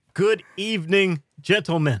Good evening,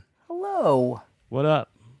 gentlemen. Hello. What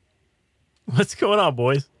up? What's going on,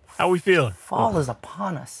 boys? How we feeling? Fall is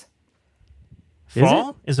upon us.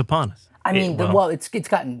 Fall is upon us. I mean, it's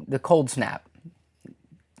gotten the cold snap.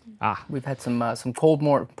 We've had some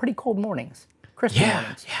pretty cold mornings. Crispy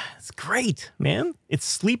mornings. Yeah, it's great, man. It's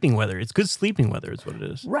sleeping weather. It's good sleeping weather is what it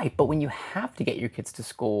is. Right, but when you have to get your kids to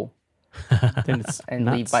school Then it's and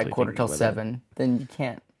not leave by sleeping 7:15, then you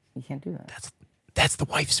can't do that. That's the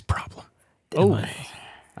wife's problem. Oh,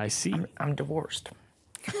 I see. I'm divorced.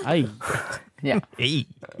 I Yeah. Hey.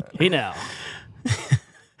 hey now.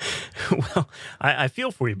 Well, I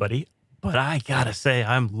feel for you, buddy, but I gotta say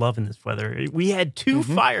I'm loving this weather. We had two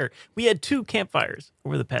campfires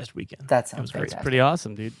over the past weekend. That sounds great. Pretty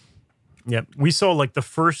awesome, dude. Yep. We saw like the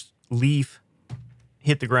first leaf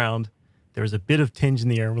hit the ground. There was a bit of tinge in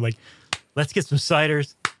the air. We're like, let's get some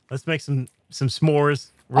ciders. Let's make some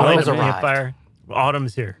s'mores. We're Autumn lighting a arrived. campfire. Autumn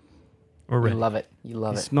is here. We're You ready. love it. You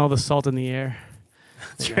love it. Smell the salt in the air.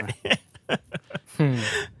 That's right.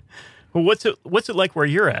 Well, what's it like where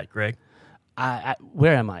you're at, Greg?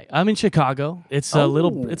 Where am I? I'm in Chicago. It's a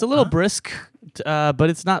little brisk, but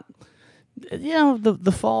it's not. You know,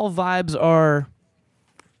 the fall vibes are.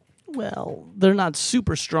 Well, they're not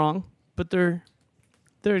super strong, but they're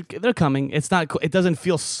coming. It's not. It doesn't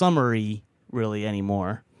feel summery really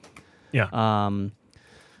anymore. Yeah.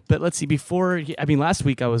 But let's see. Last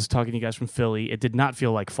week I was talking to you guys from Philly. It did not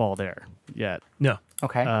feel like fall there yet. No.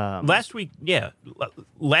 Okay. Last week,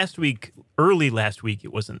 early last week,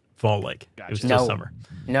 it wasn't fall-like. It was still summer.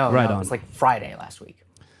 No, Right it on. was like Friday last week.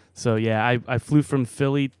 So yeah, I flew from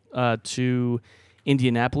Philly to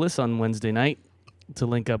Indianapolis on Wednesday night to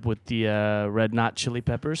link up with the Red Knot Chili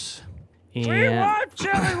Peppers. And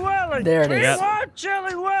Chili Willy. There it is. Yep. Want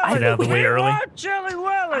Chili Willy. Get out of the way early. Want Chili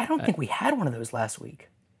Willy. I don't think we had one of those last week.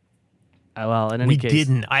 well, in any We case,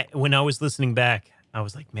 didn't. When I was listening back, I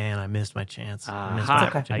was like, man, I missed my chance. I missed my Aha.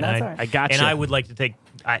 opportunity. That's all right. I got you. And I would like to take.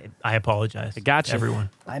 I apologize. I got you. everyone,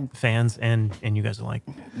 I'm fans, and you guys alike.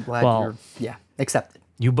 glad Well- you're accepted.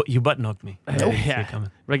 You button hooked me. I didn't see it yeah,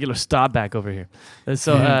 coming. regular stop back over here.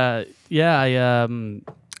 So I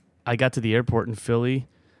got to the airport in Philly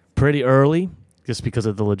pretty early just because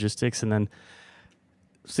of the logistics, and then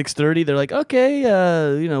 6:30 they're like, okay,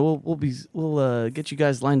 we'll get you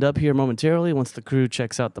guys lined up here momentarily once the crew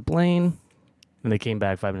checks out the plane. And they came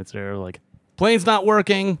back 5 minutes later like, plane's not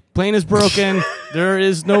working, plane is broken, there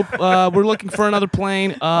is no we're looking for another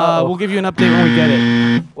plane. We'll give you an update when we get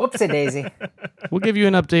it. Whoopsie daisy. We'll give you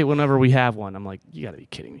an update whenever we have one. I'm like, you gotta be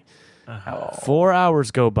kidding me. Oh. 4 hours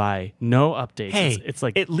go by, no updates. Hey, it's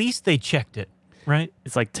like at least they checked it, right?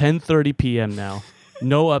 it's like 10:30 p.m. now,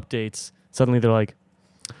 no updates. Suddenly they're like,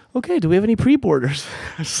 okay, do we have any pre-boarders?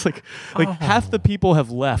 It's like half the people have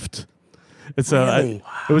left. And so Really?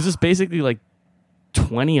 it was just basically like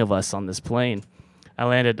 20 of us on this plane. I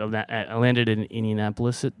landed in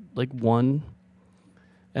Indianapolis at like 1,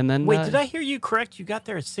 and then Wait, did I hear you correct? You got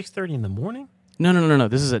there at 6:30 in the morning? No.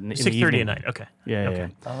 This is at 6:30 at night. Okay. Yeah, Okay.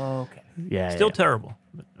 Okay. yeah. Still yeah. terrible.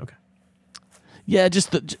 But okay. Yeah,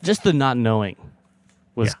 just the not knowing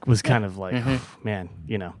was kind of like, man,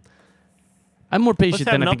 you know. I'm more patient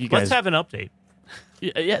than I think you guys. Let's have an update.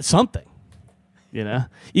 Yeah, something. You know,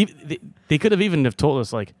 they could have even have told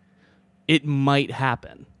us like it might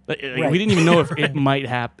happen. Like, Right. we didn't even know if it might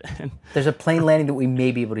happen. There's a plane landing that we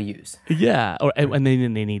may be able to use. Yeah, and they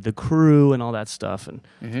need the crew and all that stuff, and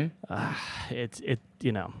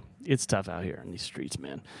it's tough out here in these streets,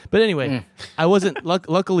 man. But anyway, I wasn't.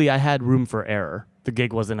 Luckily, I had room for error. The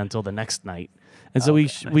gig wasn't until the next night, and so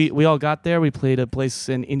we all got there. We played a place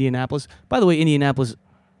in Indianapolis. By the way, Indianapolis,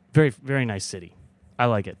 very very nice city. I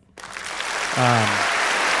like it.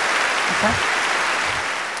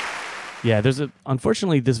 Yeah,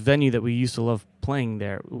 unfortunately this venue that we used to love playing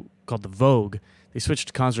there called the Vogue. They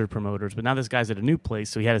switched concert promoters, but now this guy's at a new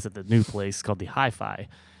place, so he had us at the new place called the Hi-Fi,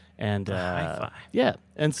 and Hi-Fi. yeah,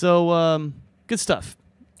 and so good stuff.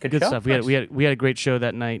 Good Good show? stuff. Nice. We had a great show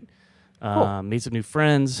that night. Made some new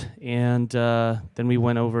friends, and then we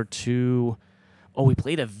went over to. Oh, we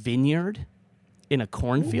played a vineyard in a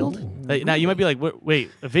cornfield. Now you might be like,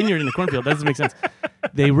 wait, a vineyard in a cornfield? That doesn't make sense.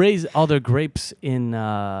 They raise all their grapes in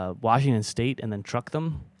Washington State and then truck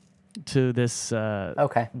them to this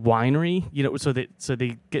winery. You know, so they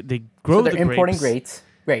grow So they're the importing grapes.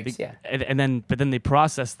 grapes, yeah. And then they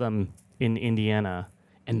process them in Indiana,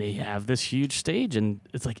 and they have this huge stage, and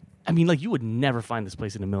it's like, I mean, like you would never find this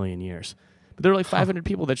place in a million years. But there were like 500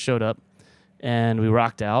 people that showed up, and we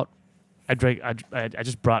rocked out. I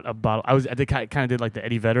just brought a bottle. I kind of did like the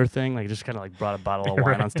Eddie Vedder thing, like just kind of like brought a bottle of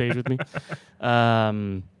wine on stage with me.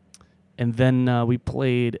 And And then we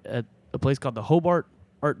played at a place called the Hobart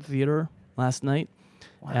Art Theater last night,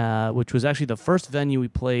 which was actually the first venue we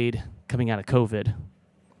played coming out of COVID.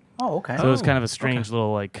 Oh, okay. So it was kind of a strange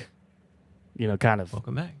little, like, kind of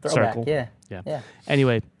Welcome back. Throwback, circle. Yeah.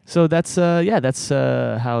 Anyway, so that's how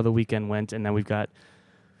the weekend went, and then we've got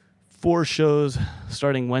 4 shows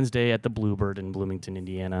starting Wednesday at the Bluebird in Bloomington,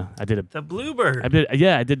 Indiana. The Bluebird.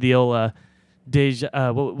 I did the old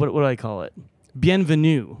deja. What do I call it?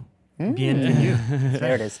 Bienvenue. Bienvenue.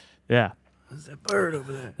 There it is. Yeah, There's that bird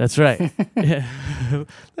over there. that's right. Yeah.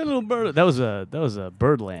 That little bird. That was a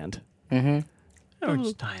Birdland. Oh, we're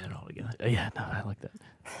just tying it all together. Yeah, no, I like that.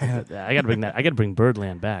 I gotta bring that. I gotta bring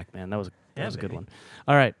Birdland back, man. That was a good baby. one.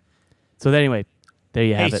 All right. So anyway, there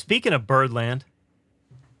you Hey, have it. speaking of Birdland,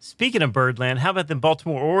 how about the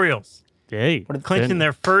Baltimore Orioles Hey, clinching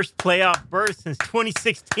their first playoff berth since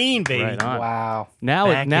 2016, baby? Right on. Wow. Now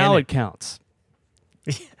Back in it it. counts.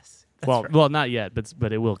 Yes. Well, not yet,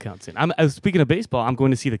 but it will count soon. Speaking of baseball, I'm going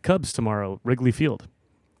to see the Cubs tomorrow, Wrigley Field,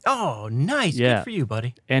 Oh, nice. Yeah. Good for you,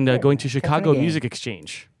 buddy. and going to catching Chicago a game. Music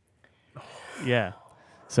Exchange. Yeah,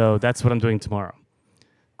 so that's what I'm doing tomorrow.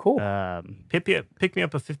 Cool. Pick me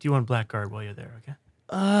up a 51 Blackguard while you're there, okay?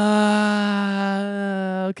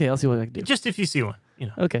 Okay, I'll see what I can do. Just if you see one,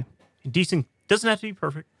 Okay. Decent. Doesn't have to be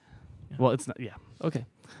perfect. Well, it's not. Yeah. Okay.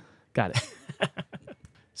 Got it.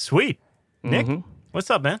 Sweet. Nick, what's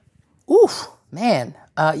up, man? Oof, man.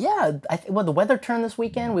 Yeah. The weather turned this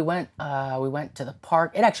weekend. We went to the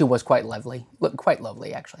park. It actually was quite lovely. Quite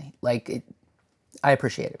lovely, actually. I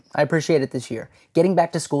appreciate it. I appreciate it this year. Getting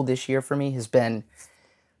back to school this year for me has been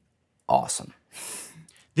awesome.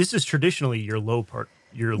 This is traditionally your low part.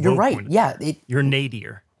 You're right. Point. Yeah. Your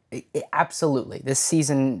nadir. Absolutely. This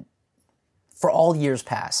season, for all years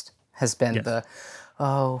past, has been Yes.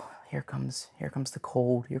 here comes the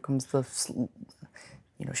cold. Here comes the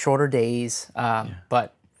shorter days.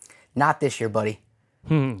 But not this year, buddy.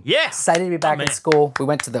 Yeah. Excited to be back man. at school. We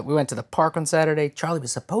went to the park on Saturday. Charlie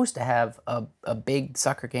was supposed to have a big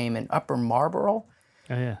soccer game in Upper Marlboro,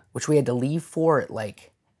 Oh yeah. which we had to leave for at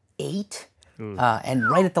like 8. And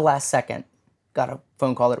right at the last second, got a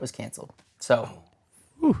phone call that it was canceled. So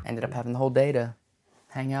ended up having the whole day to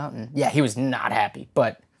hang out. And yeah, he was not happy,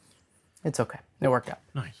 but it's okay. It worked out.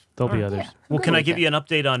 Nice. There'll be others. Yeah. Well, can I Good give you an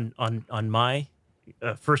update on my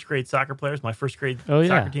first grade soccer players, my first grade Oh, yeah.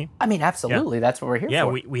 soccer team? I mean, absolutely. That's what we're here Yeah,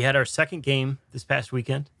 for. we had our second game this past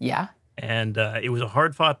weekend, Yeah. and it was a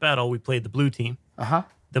hard-fought battle. We played the blue team, Uh-huh.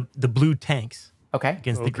 the blue tanks, Okay.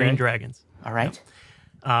 against the green dragons. All right.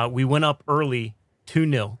 We went up early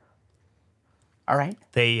 2-0. All right.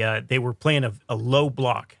 They were playing a low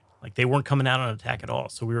block. Like they weren't coming out on attack at all.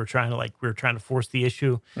 So we were trying to force the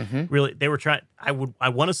issue. Really, they were trying. I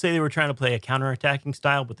want to say they were trying to play a counterattacking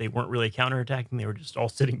style, but they weren't really counterattacking. They were just all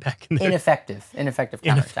sitting back in there. Ineffective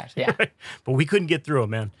counterattack. Yeah. But we couldn't get through them,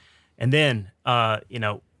 man. And then,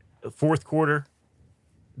 fourth quarter,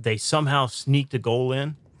 they somehow sneaked a goal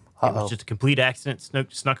in. It was just a complete accident.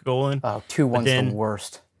 Snuck a goal in. Oh, 2-1's then- the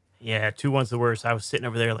worst. Yeah, 2-1's the worst. I was sitting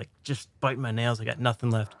over there like just biting my nails. I got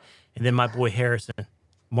nothing left. And then my boy Harrison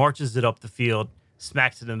marches it up the field,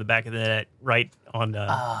 smacks it in the back of the net right on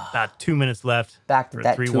about 2 minutes left. Back to for a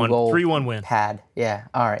that 3-1 2-goal 3-1 win. pad. Yeah.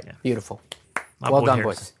 All right. Beautiful. My Well boy done,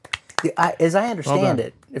 Harrison. boys. As I understand done.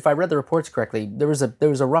 it, if I read the reports correctly, there was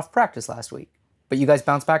a rough practice last week, but you guys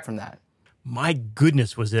bounced back from that. My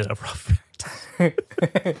goodness, was it a rough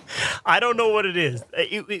I don't know what it is.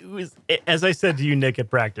 It was, as I said to you, Nick, at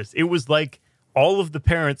practice, it was like all of the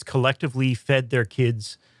parents collectively fed their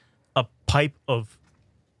kids a pipe of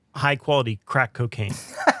high-quality crack cocaine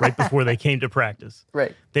right before they came to practice.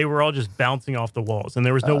 Right. They were all just bouncing off the walls, and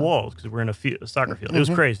there was no walls because we're in a soccer field. It was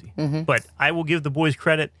crazy. But I will give the boys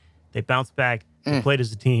credit. They bounced back. They played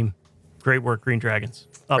as a team. Great work, Green Dragons.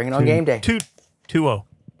 Bring it on game day. 2-0.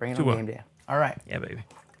 Bring it on game day. All right. Yeah, baby.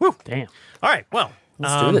 Woo. Damn. All right, well.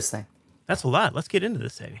 Let's do this thing. That's a lot. Let's get into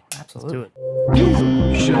this, baby. Absolutely. Do it.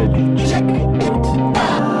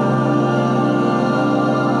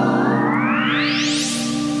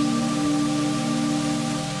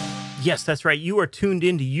 Yes, that's right. You are tuned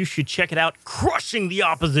in to You Should Check It Out, crushing the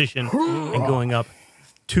opposition and going up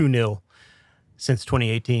 2-0 since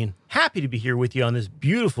 2018. Happy to be here with you on this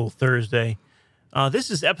beautiful Thursday. This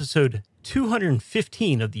is episode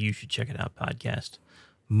 215 of the You Should Check It Out podcast.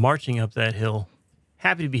 Marching up that hill.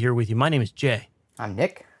 Happy to be here with you. My name is Jay. I'm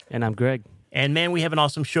Nick. And I'm Greg. And man, we have an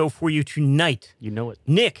awesome show for you tonight. You know it.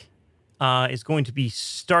 Nick is going to be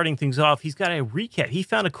starting things off. He's got a recap. He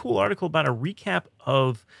found a cool article about a recap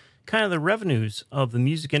of kind of the revenues of the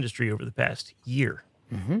music industry over the past year.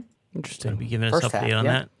 Interesting. Going to be giving us an First update half, on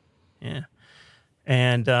yeah. that. Yeah.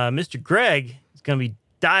 And Mr. Greg is going to be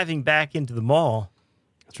diving back into the mall.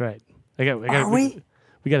 That's right. Are we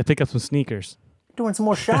We got to pick up some sneakers. doing some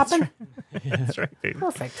more shopping? That's right, baby.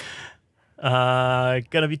 Perfect. Going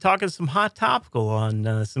to be talking some hot topical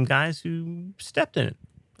on some guys who stepped in it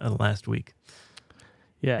last week.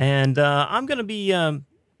 Yeah. And I'm going to be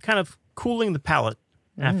kind of cooling the palate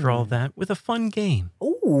after all of that with a fun game.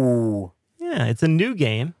 Ooh. Yeah, it's a new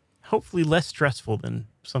game. Hopefully less stressful than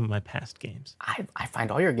some of my past games. I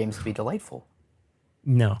find all your games to be delightful.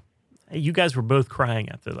 No. You guys were both crying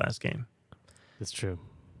after the last game. That's true.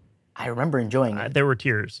 I remember enjoying it. There were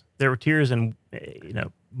tears. There were tears and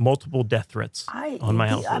multiple death threats on my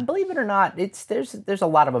household. Believe it or not, there's a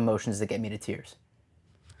lot of emotions that get me to tears.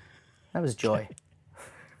 That was joy.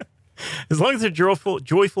 As long as they're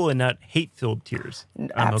joyful and not hate-filled tears, I'm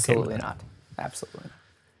Absolutely okay with not. Absolutely not.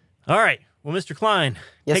 that. All right. Well, Mr. Klein,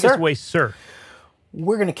 Yes, take us sir. away, sir.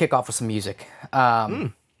 We're gonna kick off with some music. I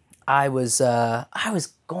was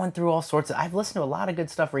going through all sorts of. I've listened to a lot of good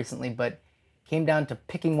stuff recently, but came down to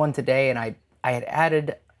picking one today, and I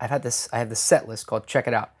have this set list called Check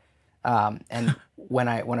It Out, and when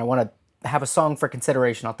I want to have a song for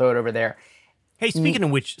consideration, I'll throw it over there. Hey, speaking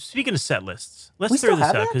of set lists, let's We throw still this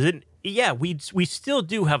have out that? because we still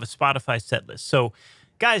do have a Spotify set list. So,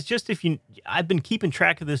 guys, I've been keeping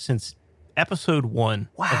track of this since episode 1 of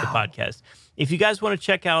the Wow. podcast. If you guys want to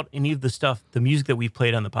check out any of the music that we've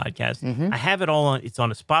played on the podcast, I have it all on. It's on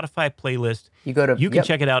a Spotify playlist. You can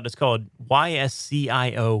check it out. It's called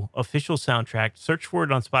YSCIO Official Soundtrack. Search for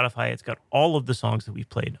it on Spotify. It's got all of the songs that we've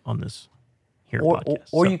played on this podcast.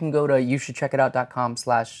 Or So, you can go to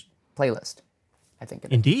youshouldcheckitout.com/playlist. I think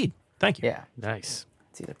it is. indeed. Thank you. Yeah, Nice.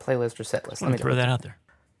 it's either playlist or set list. Let me throw that out there.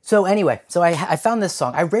 So anyway, I found this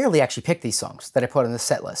song. I rarely actually pick these songs that I put on the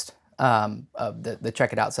set list, of the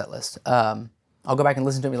Check It Out set list. I'll go back and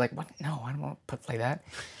listen to it and be like, what? No, I don't want to play that.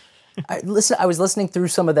 I was listening through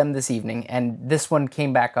some of them this evening, and this one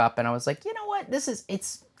came back up, and I was like, you know what?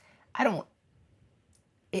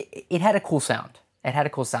 It had a cool sound. It had a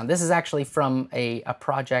cool sound. This is actually from a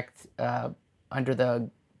project under the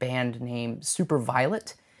band name Super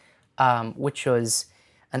Violet, which was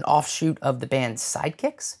an offshoot of the band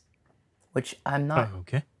Sidekicks, which I'm not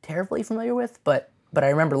Okay. terribly familiar with, but I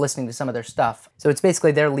remember listening to some of their stuff. So it's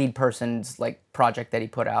basically their lead person's project that he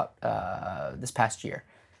put out this past year.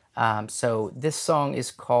 So this song is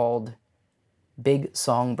called "Big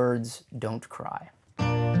Songbirds Don't Cry."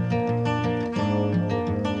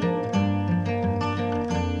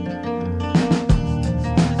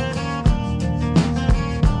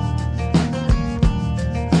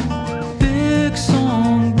 Big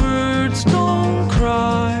songbirds don't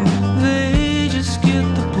cry, they just get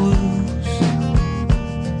the blues.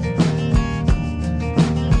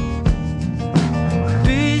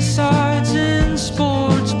 B-sides in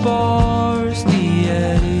sports bars, the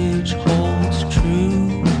adage holds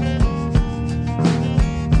true.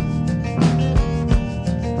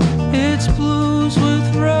 It's blues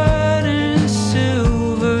with red and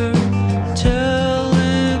silver, till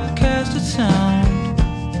it cast its sound.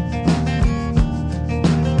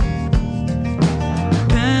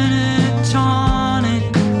 Pentatonic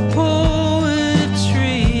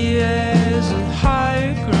poetry as a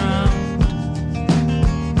higher ground.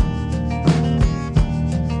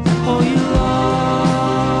 Oh, you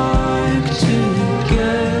like to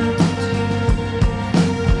get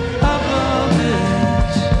above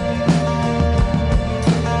it,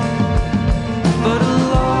 but a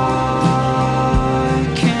lie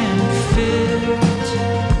can't fit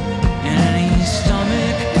in any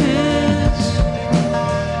stomach pit.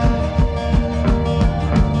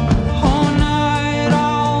 Oh, night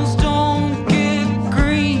owls don't get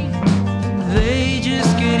green, they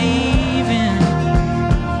just get even.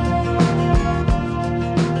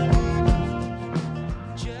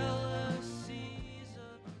 Jealousy's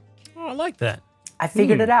a Oh, I like that. I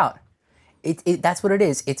figured it out. That's what it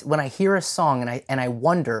is. It's when I hear a song and I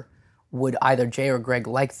wonder, would either Jay or Greg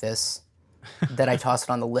like this, that I toss it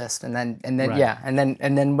on the list, and then Right. yeah, and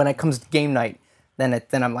then when it comes to game night, then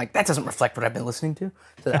I'm like, that doesn't reflect what I've been listening to.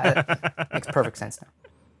 So that makes perfect sense now.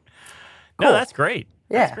 No, that's great.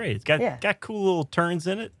 That's Yeah. great. It's Yeah. got cool little turns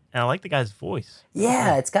in it, and I like the guy's voice.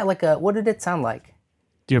 Yeah, it's got like a. What did it sound like?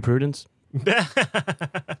 Dear Prudence.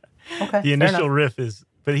 Okay, The initial riff is,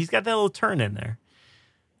 but he's got that little turn in there.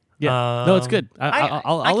 Yeah. No, it's good.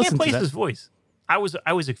 I'll I listen can't place to that. his voice. I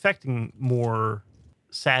was expecting more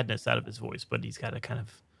sadness out of his voice, but he's got a kind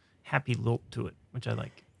of happy lilt to it, which I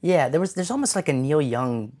like. Yeah, there's almost like a Neil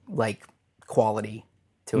Young quality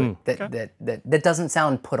to it that doesn't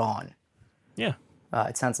sound put on. Yeah.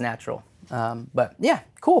 It sounds natural. But yeah,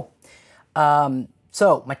 cool.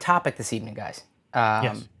 So my topic this evening, guys.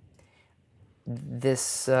 Yes.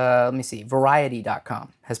 This let me see.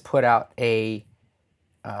 Variety.com has put out an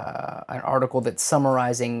article that's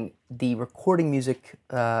summarizing the recording music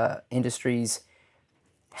industry's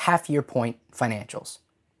half-year point financials.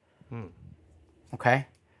 Okay,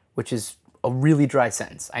 which is a really dry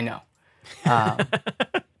sentence, I know.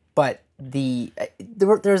 But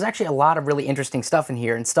there's actually a lot of really interesting stuff in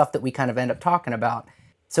here and stuff that we kind of end up talking about.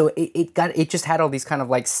 So it just had all these kind of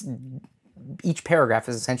like, each paragraph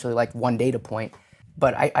is essentially like one data point.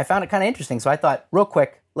 But I found it kind of interesting. So I thought, real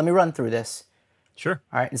quick, let me run through this. Sure.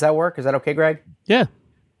 All right, does that work? Is that okay, Greg? Yeah.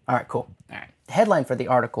 All right, cool. All right. Headline for the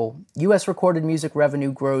article, U.S. recorded music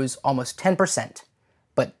revenue grows almost 10%,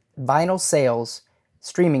 but vinyl sales,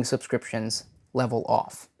 streaming subscriptions level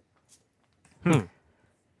off. And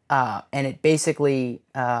it basically,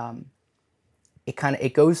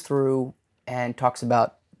 it goes through and talks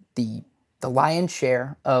about the lion's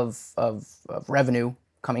share of revenue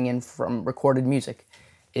coming in from recorded music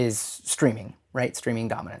is streaming, right? Streaming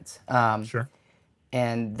dominance. Sure.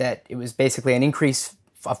 And that it was basically an increase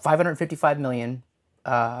of 555 million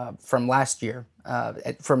from last year,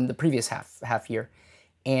 from the previous half year,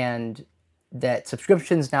 and that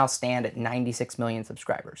subscriptions now stand at 96 million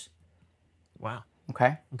subscribers. Wow.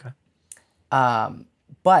 Okay. Okay.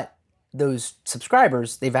 But those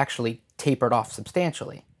subscribers, they've actually tapered off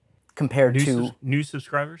substantially compared to New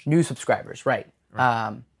subscribers? new subscribers, right?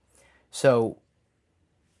 So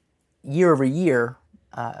year over year,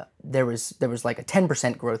 there was like a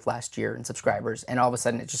 10% growth last year in subscribers, and all of a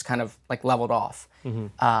sudden it just kind of like leveled off.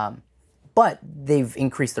 But they've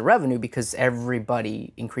increased the revenue because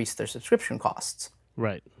everybody increased their subscription costs.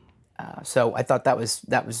 Right. So I thought that was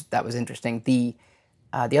interesting. The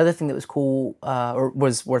other thing that was cool or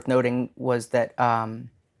was worth noting was that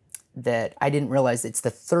that I didn't realize it's the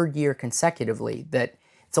third year consecutively that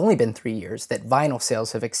it's only been 3 years that vinyl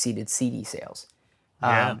sales have exceeded CD sales.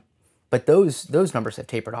 Yeah. But those numbers have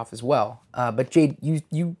tapered off as well. But Jade,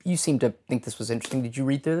 you seem to think this was interesting. Did you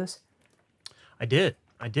read through this? I did.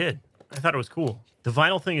 I thought it was cool. The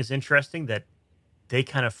vinyl thing is interesting that they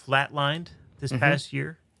kind of flatlined this past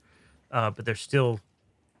year, but they're still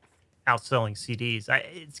outselling CDs.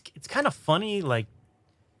 It's kind of funny, like,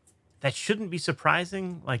 that shouldn't be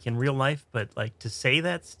surprising, like, in real life, but, like, to say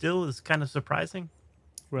that still is kind of surprising,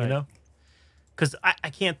 Right. you know? Because I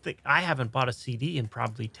can't think, I haven't bought a CD in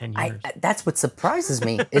probably 10 years. That's what surprises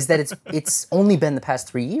me is that it's only been the past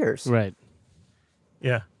 3 years. Right.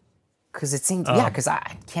 Yeah. Because it seems because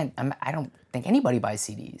I don't think anybody buys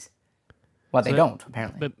CDs. Well, they don't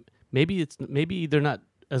apparently. But maybe they're not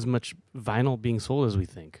as much vinyl being sold as we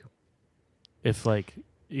think. If like,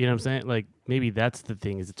 you know what I'm saying? Like maybe that's the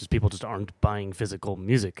thing, is that just people just aren't buying physical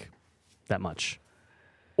music that much.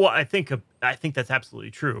 Well, I think that's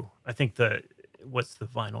absolutely true. I think what's the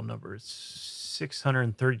vinyl number? It's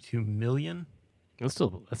 632 million. That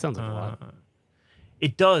sounds like a lot.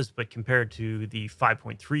 It does, but compared to the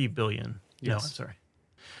 5.3 billion. No, Yes.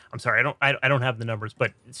 I'm sorry. I don't have the numbers,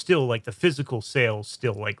 but still, like, the physical sales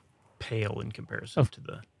still, like, pale in comparison to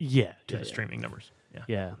the streaming numbers. Yeah.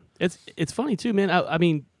 Yeah. It's funny too, man. I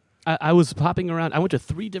mean, I was popping around. I went to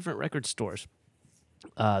 3 different record stores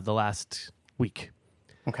the last week.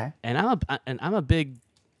 Okay. And I'm a big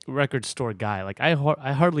record store guy. Like I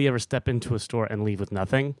hardly ever step into a store and leave with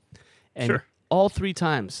nothing. And Sure. all 3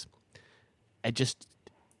 times,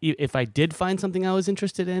 if I did find something I was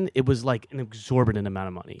interested in, it was like an exorbitant amount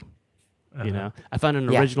of money. You know, I found an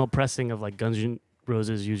original pressing of like Guns N'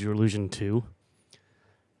 Roses' "Use Your Illusion 2."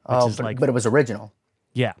 But it was original.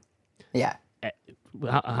 Yeah. Yeah.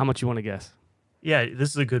 How much you want to guess? Yeah, this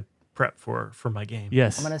is a good prep for my game.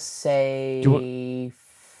 Yes. I'm gonna say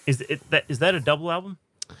Is that a double album?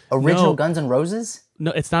 original No. Guns N' Roses.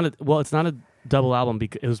 No, it's not a double album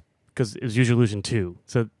because it was "Use Your Illusion 2."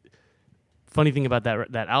 So funny thing about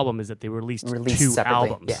that album is that they released 2 separately,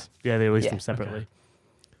 albums. Yeah, they released Yeah. them separately.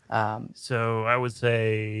 So I would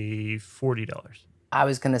say $40. I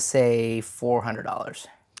was gonna say $400.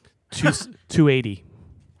 $280.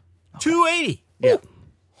 $280. Yeah.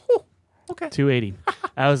 Okay. $280.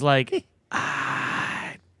 I was like,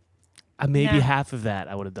 maybe Nah. half of that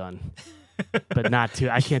I would have done, but not two.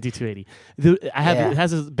 I can't do $280. It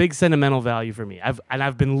has a big sentimental value for me.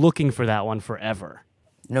 I've been looking for that one forever.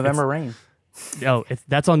 November Rain. Oh,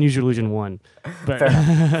 that's on Use Your Illusion 1, but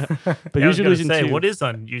Fair but I was Use Your gonna Illusion say, 2. what is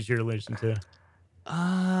on Use Your Illusion 2?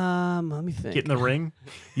 Let me think. Get in the Ring?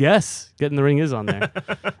 Yes, Get in the Ring is on there.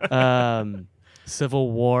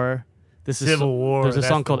 Civil War. Civil War, There's a that's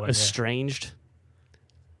song the called one, yeah. Estranged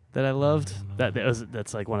that I loved.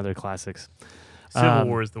 That's like one of their classics. Civil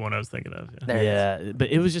War is the one I was thinking of. Yeah. There it is. Yeah, but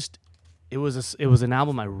it was an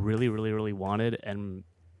album I really, really, really wanted, and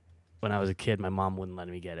when I was a kid, my mom wouldn't let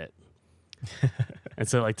me get it. And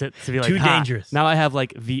so, like, to be like, Too dangerous. Now I have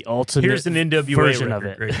like the ultimate Here's an NWA version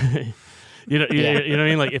record, of it. right? you know what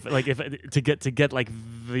I mean? If to get like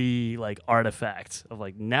the like artifact of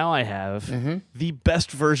like now I have the best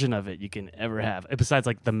version of it you can ever have, besides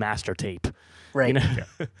like the master tape. Right. You know?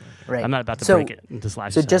 Right. I'm not about to break it into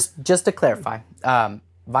slashes. So just to clarify,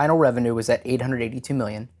 vinyl revenue was at 882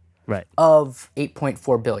 million right. of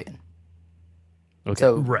 8.4 billion. Okay.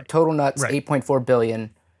 So Right. total nuts, Right. 8.4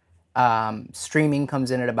 billion. Streaming comes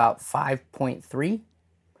in at about 5.3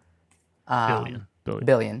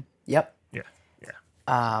 billion. Yep.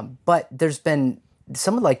 Yeah. But there's been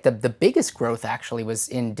some of like the biggest growth actually was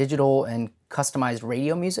in digital and customized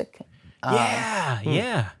radio music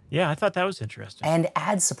Yeah. I thought that was interesting. and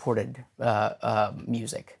ad-supported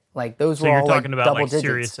music. Like those So were you're all talking like about double like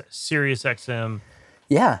digits. Sirius XM,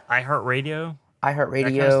 Yeah, iHeartRadio.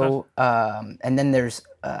 iHeartRadio, and then there's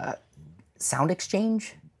Sound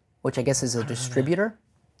Exchange, which I guess is a distributor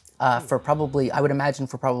for probably, I would imagine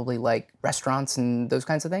for probably like restaurants and those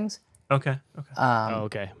kinds of things. Okay.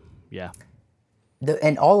 Okay. Yeah.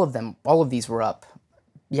 And all of these were up,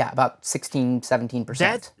 about 16,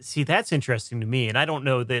 17%. That's interesting to me, and I don't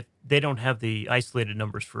know that they don't have the isolated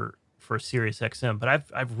numbers for Sirius XM, but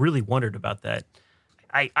I've really wondered about that.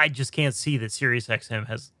 I just can't see that Sirius XM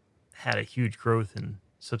has had a huge growth in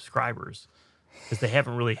subscribers because they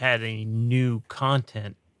haven't really had any new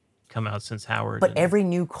content come out since Howard. But every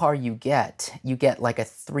new car you get like a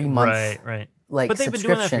 3-month right. like But they've been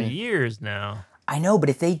doing that for subscription. years now. I know, but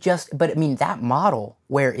I mean that model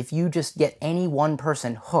where if you just get any one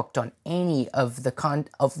person hooked on any of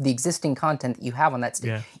the existing content that you have on that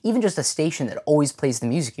station, even just a station that always plays the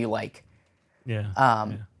music you like,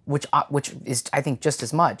 which is I think just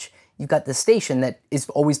as much. You've got the station that is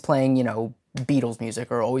always playing, Beatles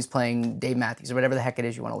music or always playing Dave Matthews or whatever the heck it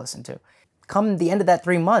is you want to listen to. Come the end of that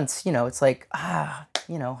 3 months, it's like,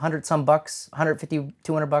 100 some bucks, 150,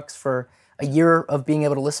 200 bucks for a year of being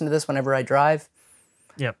able to listen to this whenever I drive.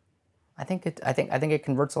 Yep. I think it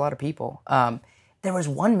converts a lot of people.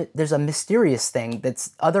 There's a mysterious thing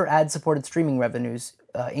that's other ad-supported streaming revenues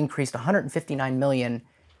increased 159 million,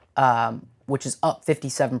 which is up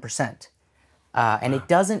 57%. And it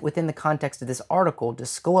doesn't, within the context of this article,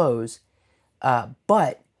 disclose,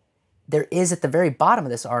 but there is at the very bottom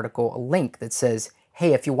of this article a link that says,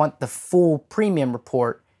 hey, if you want the full premium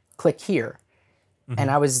report, click here.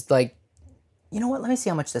 And I was like, you know what, let me see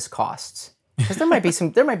how much this costs. Because there might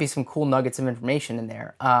be some cool nuggets of information in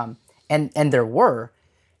there. And there were.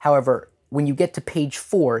 However, when you get to page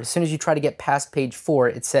 4, as soon as you try to get past page 4,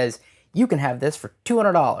 it says, you can have this for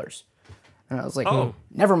 $200. And I was like,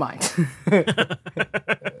 never mind.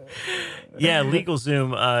 Yeah,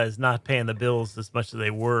 LegalZoom is not paying the bills as much as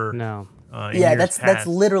they were. No. In Yeah, years that's past.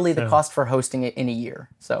 literally the cost for hosting it in a year.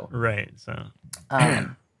 So, Right. So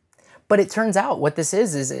but it turns out what this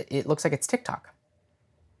is it looks like it's TikTok.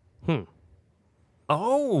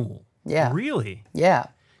 Oh. Yeah. Really? Yeah.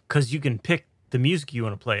 Because you can pick the music you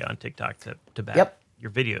want to play on TikTok to back Yep.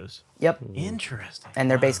 your videos. Yep. Interesting. And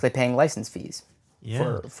they're basically paying license fees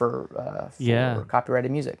Yeah. for Yeah.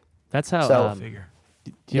 copyrighted music. That's how. So- Figure.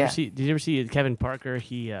 Did you ever see Kevin Parker?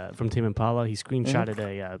 He from Tame Impala. He screenshotted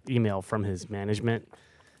a email from his management,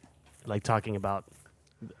 like talking about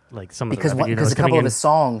like some of Because the revenue that was a couple coming of in. his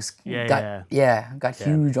songs Yeah, got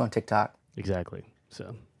huge on TikTok. Exactly.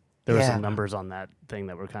 So there were Yeah. some numbers on that thing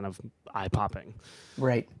that were kind of eye popping.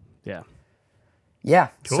 Right. Yeah. Yeah.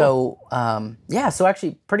 Cool. So so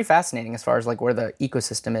actually pretty fascinating as far as like where the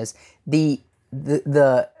ecosystem is. The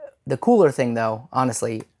cooler thing though,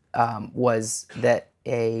 honestly, was that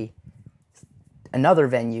another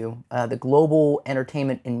venue, the Global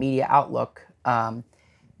Entertainment and Media Outlook,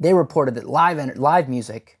 they reported that live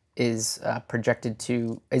music is projected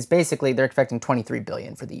is basically they're expecting 23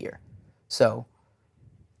 billion for the year. So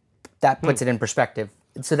that puts it in perspective.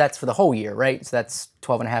 So that's for the whole year, right? So that's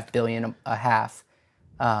 12.5 billion a half.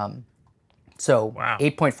 So Wow.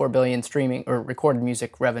 8.4 billion streaming or recorded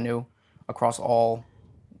music revenue across all,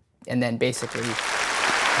 and then basically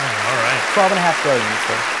Oh, all right. 12.5 billion.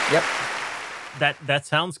 So, yep. That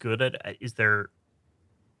sounds good. Is there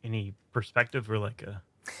any perspective or like a?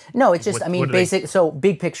 No, it's just, What- I mean, what do they- so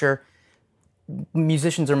big picture,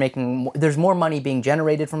 musicians are making, there's more money being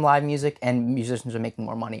generated from live music, and musicians are making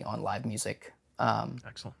more money on live music.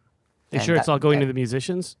 Excellent. You And sure it's that- all going that- to the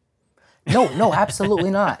musicians? No, absolutely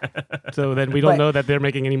not. So then we don't But- know that they're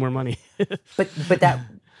making any more money. But that,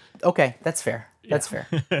 okay, that's fair. That's fair.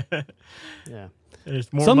 Yeah.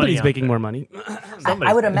 There's more Somebody's money out making there. more money.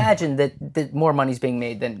 I would imagine that more money's being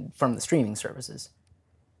made than from the streaming services.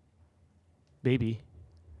 Maybe.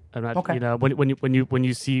 I'm not. Okay. You know, when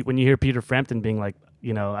you hear Peter Frampton being like,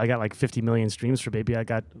 you know, I got like 50 million streams for Baby. I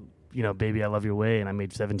got, you know, Baby I Love Your Way, and I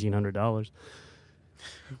made $1,700.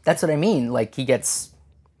 That's what I mean. Like he gets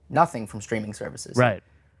nothing from streaming services. Right.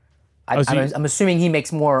 I'm so I'm assuming he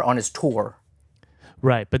makes more on his tour.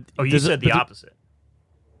 Right. But Oh, you said the opposite.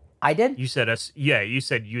 I did? You said us. Yeah, you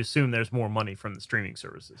said you assume there's more money from the streaming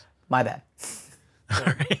services. My bad.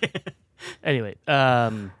 Anyway,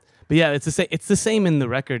 but yeah, it's the same in the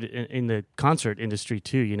record in the concert industry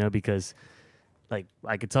too, you know, because like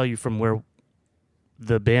I could tell you from where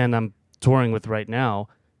the band I'm touring with right now,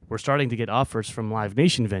 we're starting to get offers from Live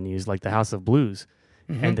Nation venues like the House of Blues,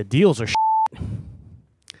 and the deals are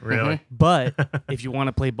Really? but if you want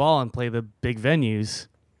to play ball and play the big venues,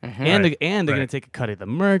 and Right, they're going right. to take a cut of the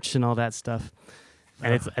merch and all that stuff.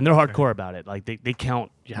 And and they're hardcore about it. Like they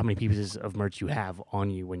count how many pieces of merch you have on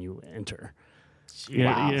you when you enter. You know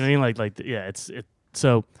what I mean?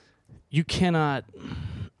 So you cannot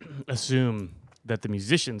assume that the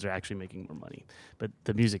musicians are actually making more money, but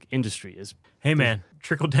the music industry is. Hey, man,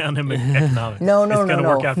 trickle down to economics. No, It's gonna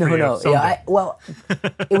work out for you someday. Yeah, well,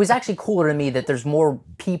 it was actually cooler to me that there's more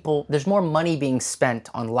money being spent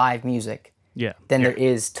on live music Yeah. than there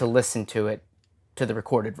is to listen to it, to the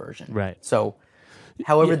recorded version. Right. So,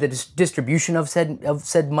 however, the distribution of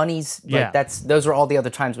said monies, like Yeah. those are all the other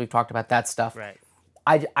times we've talked about that stuff. Right.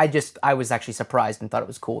 I was actually surprised and thought it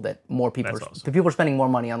was cool that more people That's are, awesome. the people are spending more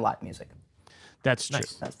money on live music. That's true.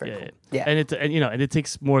 Nice. That's very cool. Yeah. Yeah. And it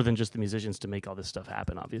takes more than just the musicians to make all this stuff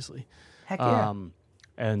happen, obviously. Heck yeah.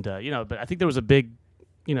 But I think there was a big,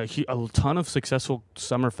 a ton of successful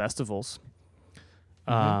summer festivals.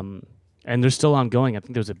 And they're still ongoing. I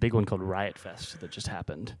think there was a big one called Riot Fest that just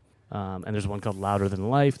happened. And there's one called Louder Than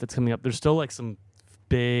Life that's coming up. There's still like some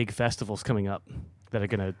big festivals coming up that are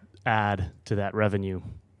going to add to that revenue.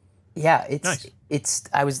 Yeah, Nice.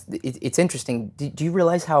 it's interesting. Do you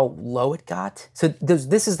realize how low it got? So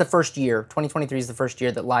this is the first year. 2023 is the first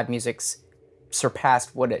year that live music's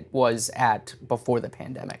surpassed what it was at before the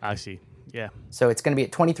pandemic. I see. Yeah. So it's going to be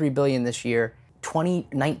at 23 billion this year.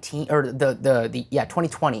 2019 or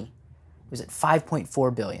 2020 was at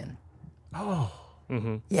 5.4 billion. Oh,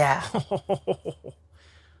 Yeah,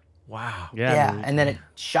 wow. yeah, man. and then it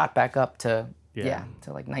shot back up to Yeah.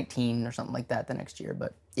 to like 19 or something like that the next year.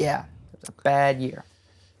 But yeah, it was a bad year.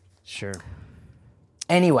 Sure.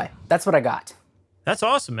 Anyway, that's what I got. That's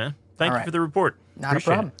awesome, man. Thank All you right. for the report. Not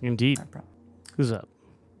Appreciate a problem. Indeed. Not a problem. Who's up?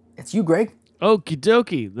 It's you, Greg. Okie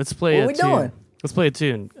dokie. Let's play What a are we tune. doing? Let's play a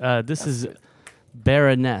tune. This is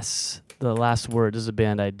Baroness, The Last Word. This is a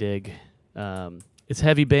band I dig. It's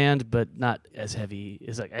heavy band, but not as heavy.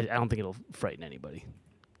 It's like I don't think it'll frighten anybody.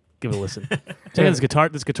 Give it a listen. Check out this guitar.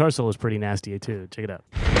 This guitar solo is pretty nasty too. Check it out.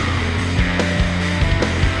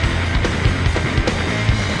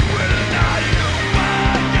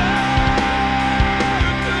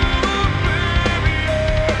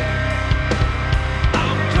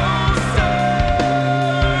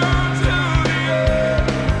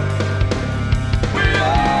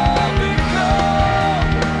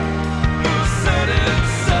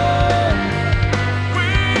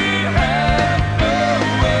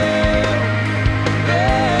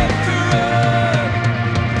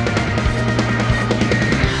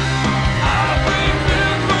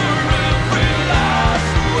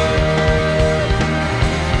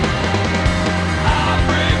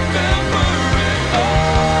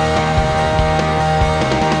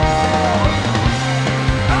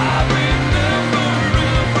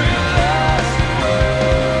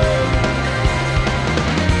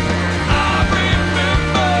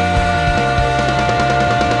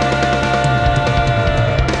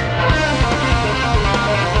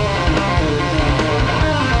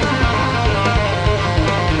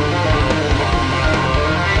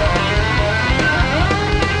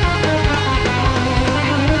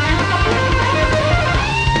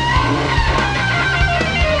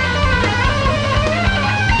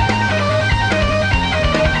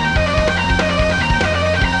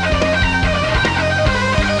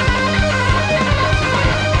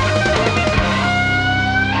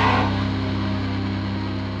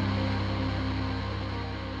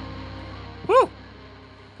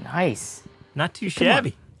 Nice. Not too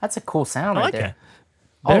shabby. That's a cool sound I right like there. that.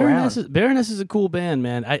 All Baroness around. Baroness is a cool band,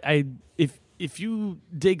 man. If you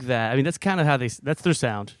dig that, I mean that's kind of how that's their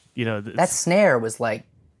sound. That snare was like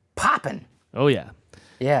popping. Oh yeah.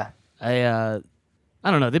 Yeah. I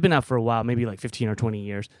don't know. They've been out for a while, maybe like 15 or 20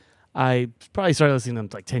 years. I probably started listening to them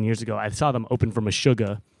like 10 years ago. I saw them open for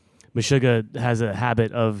Meshuggah Meshuggah has a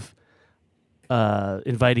habit of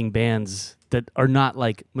inviting bands that are not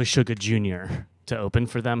like Meshuggah Jr. to open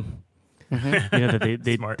for them. Mm-hmm. You know,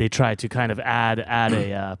 that they try to kind of add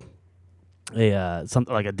a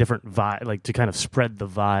something like a different vibe, like to kind of spread the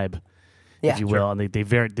vibe, Yeah, if you will. And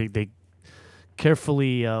they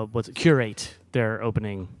carefully curate their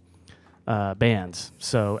opening bands.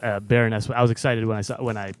 So Baroness, I was excited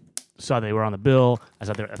when I saw they were on the bill. I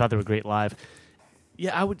thought they were great live.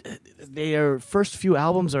 Yeah, I would. Their first few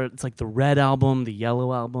albums it's like the red album, the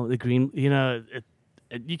yellow album, the green. You know,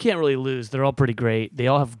 you can't really lose. They're all pretty great. They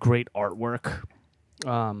all have great artwork.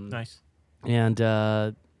 Nice. And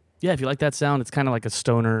yeah, if you like that sound, it's kind of like a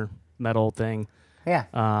stoner metal thing.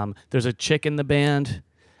 Yeah. There's a chick in the band.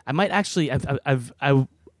 I might actually. I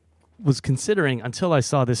was considering until I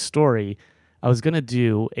saw this story. I was gonna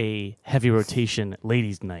do a heavy rotation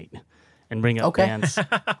ladies' night and bring up bands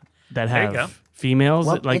that have females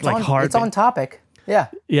like hard. It's on topic. Yeah.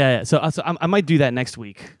 Yeah. So I might do that next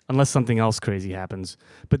week unless something else crazy happens.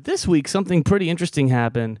 But this week something pretty interesting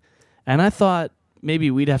happened, and I thought maybe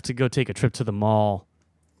we'd have to go take a trip to the mall.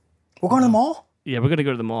 We're going to the mall? Yeah, we're gonna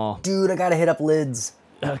go to the mall. Dude, I gotta hit up Lids.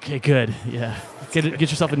 Okay, good. Yeah, get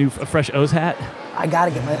yourself a fresh O's hat. I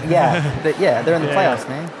gotta get my they're in the playoffs,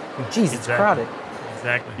 man. Jeez, it's crowded.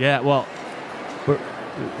 Exactly. Yeah, well, we're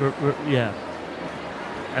yeah.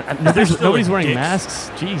 Nobody's wearing masks.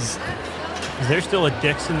 Jeez. Is there still a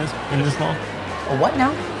Dick's in this mall? A what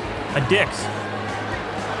now? A Dick's.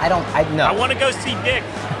 No. I want to go see Dick's.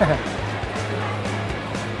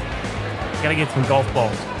 Gotta get some golf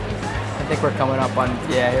balls. I think we're coming up on.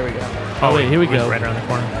 Yeah, here we go. Oh wait, here we go. Right around the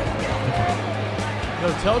corner.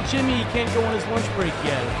 Yo, tell Jimmy he can't go on his lunch break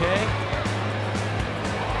yet, okay?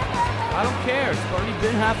 I don't care. It's already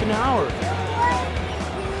been half an hour.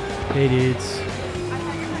 Hey dudes,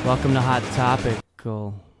 welcome to Hot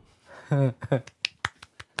Topical.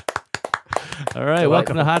 All right,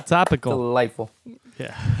 welcome to Hot Topical. Delightful.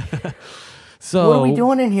 Yeah. So What are we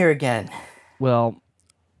doing in here again? Well,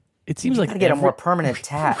 it seems like Gotta get a more permanent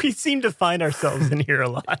tat. We seem to find ourselves in here a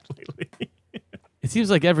lot lately. it seems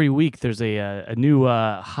like every week there's a new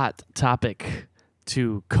hot topic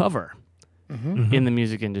to cover in the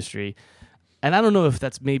music industry, and I don't know if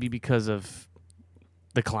that's maybe because of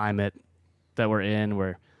the climate that we're in,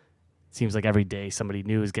 where it seems like every day somebody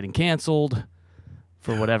new is getting canceled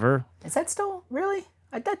for whatever. Is that still really?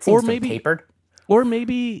 That seems maybe papered. Or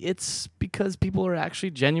maybe it's because people are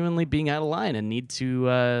actually genuinely being out of line and need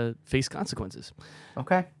to face consequences.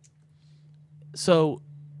 Okay. So,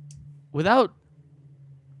 without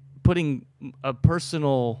putting a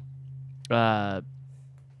personal, I'm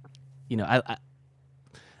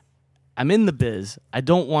in the biz. I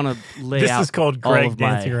don't want to lay out. This is called all Greg of my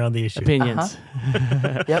dancing around the issue. opinions.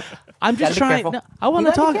 Yep. I'm just trying. careful. No, I want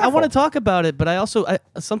to You gotta be talk. I want to careful. talk about it, but I also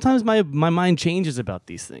sometimes my mind changes about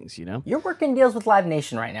these things. You know. You're working deals with Live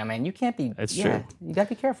Nation right now, man. You can't be. That's true. You gotta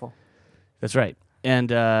be careful. That's right.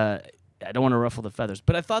 And I don't want to ruffle the feathers,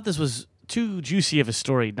 but I thought this was too juicy of a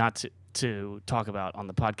story not to talk about on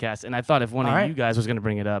the podcast. And I thought if one of you guys was going to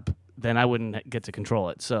bring it up, then I wouldn't get to control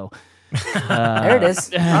it. So There it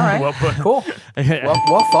is. All right. Well put. Cool.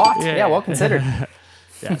 Well thought. Yeah. Well considered.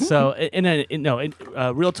 yeah. So in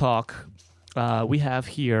real talk, we have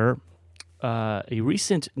here a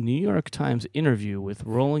recent New York Times interview with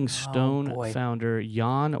Rolling Stone boy. founder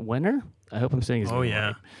Jann Wenner. I hope I'm saying his name Oh, yeah.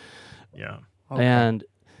 right. Yeah. Okay. And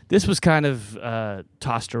this was kind of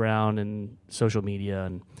tossed around in social media.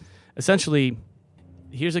 And essentially,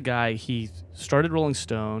 here's a guy, he started Rolling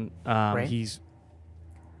Stone. Right. He's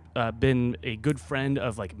been a good friend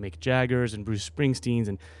of like Mick Jagger's and Bruce Springsteen's.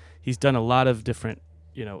 And he's done a lot of different,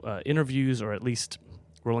 interviews, or at least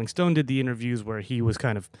Rolling Stone did the interviews where he was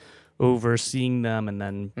kind of overseeing them. And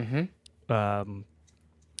then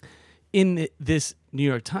in this New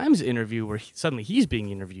York Times interview where suddenly he's being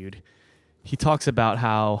interviewed, he talks about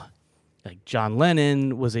how like John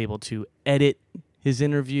Lennon was able to edit his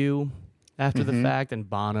interview after the fact, and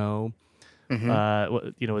Bono,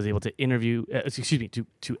 was able to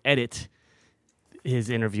to edit his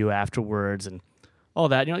interview afterwards, and all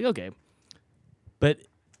that. And you're like, okay, but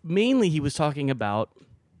mainly he was talking about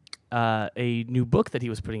a new book that he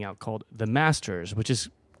was putting out called The Masters, which is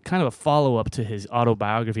kind of a follow-up to his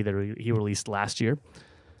autobiography that he released last year.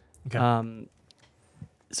 Okay.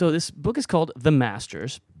 So this book is called The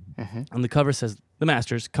Masters, and the cover says, The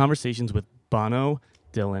Masters, Conversations with Bono,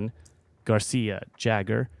 Dylan, Garcia,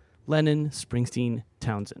 Jagger, Lennon, Springsteen,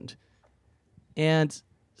 Townsend. And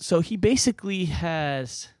so he basically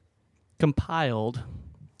has compiled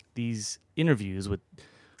these interviews with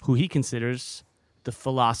who he considers the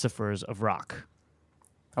philosophers of rock.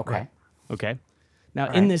 Okay. Okay. Now,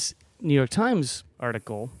 All in right. this New York Times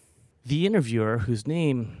article, the interviewer, whose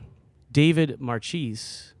name David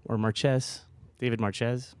Marchese,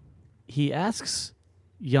 he asks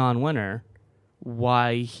Jann Wenner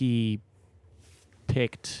why he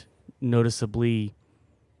picked noticeably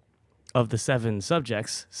of the 7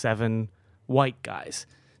 subjects, 7 white guys.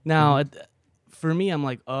 Now, for me, I'm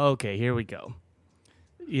like, oh, okay, here we go.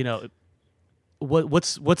 You know,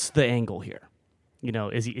 what's the angle here? You know,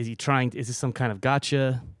 is he trying? Is this some kind of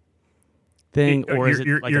gotcha thing, or is it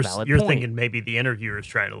like a valid You're point? thinking maybe the interviewer is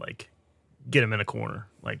trying to like get him in a corner,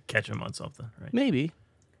 like catch him on something, right? Maybe.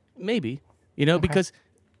 You know, because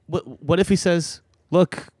what if he says,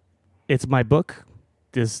 "Look, it's my book.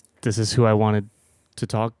 This is who I wanted to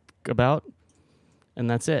talk about," and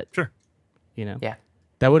that's it. Sure. You know. Yeah.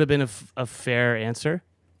 That would have been a fair answer,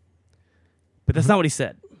 but that's not what he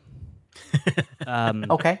said.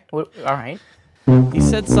 Okay. Well, all right. He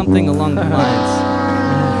said something along the lines.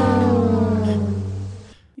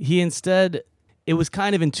 He instead, it was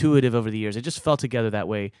kind of intuitive over the years. It just fell together that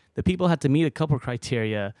way. The people had to meet a couple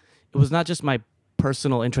criteria. It was not just my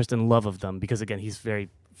personal interest and love of them, because again, he's very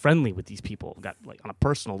friendly with these people, got like on a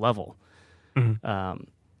personal level. And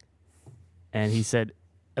he said,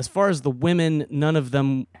 as far as the women, none of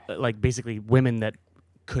them, like basically women that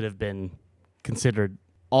could have been considered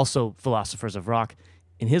also philosophers of rock,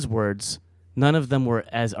 in his words, none of them were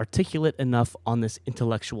as articulate enough on this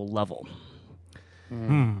intellectual level.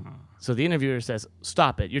 So the interviewer says,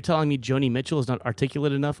 stop it. You're telling me Joni Mitchell is not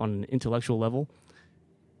articulate enough on an intellectual level?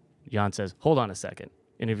 Jann says, hold on a second.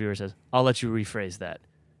 Interviewer says, I'll let you rephrase that.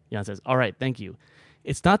 Jann says, all right, thank you.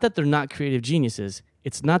 It's not that they're not creative geniuses.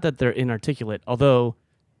 It's not that they're inarticulate, although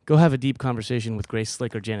go have a deep conversation with Grace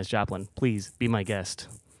Slick or Janis Joplin. Please be my guest.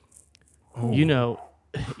 You know,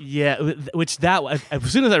 yeah, which that,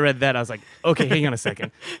 as soon as I read that, I was like, okay, hang on a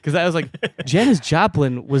second. Because I was like, Janis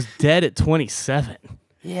Joplin was dead at 27.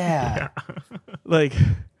 Yeah. Like,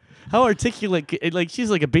 how articulate, like, she's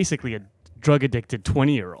like basically a drug addicted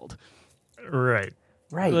 20-year-old. Right.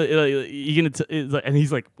 Right. You gonna and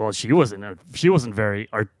he's like, well, she wasn't very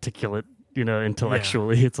articulate, you know,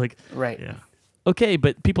 intellectually. It's like, Right. Yeah. okay,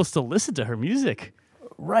 but people still listen to her music.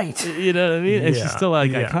 Right. You know what I mean? And she's Yeah. still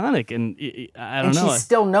like Yeah. iconic, and I don't And know. she's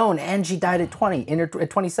still known, and she died at 20, at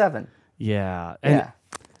 27. Yeah. Yeah.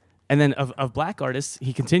 And then of black artists,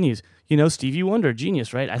 he continues, you know, Stevie Wonder,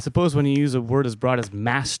 genius, right? I suppose when you use a word as broad as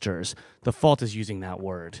masters, the fault is using that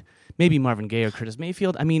word. Maybe Marvin Gaye or Curtis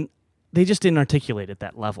Mayfield. I mean, they just didn't articulate at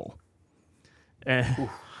that level.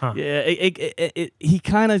 Yeah, he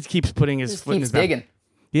kind of keeps putting his Just foot in keeps his mouth. digging.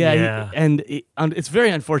 Yeah, Yeah. and it's very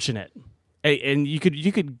unfortunate. And you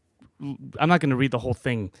could, I'm not going to read the whole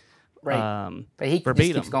thing, Right. But he just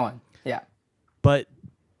verbatim. keeps going. Yeah. But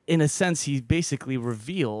in a sense, he basically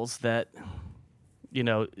reveals that, you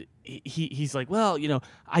know, he's like, well, you know,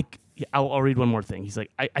 I'll read one more thing. He's like,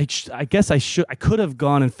 I guess I could have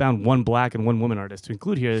gone and found one black and one woman artist to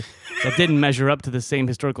include here that didn't measure up to the same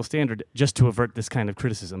historical standard just to avert this kind of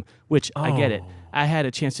criticism, which I get it. I had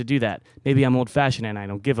a chance to do that. Maybe I'm old-fashioned and I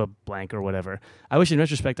don't give a blank or whatever. I wish in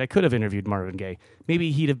retrospect I could have interviewed Marvin Gaye.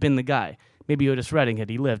 Maybe he'd have been the guy. Maybe Otis Redding, had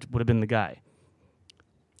he lived, would have been the guy.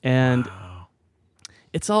 And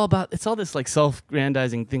it's all this like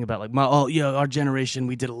self-grandizing thing about like, our generation,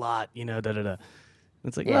 we did a lot, you know, da-da-da.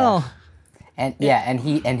 It's like, Yeah. well... And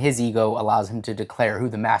and his ego allows him to declare who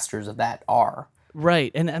the masters of that are.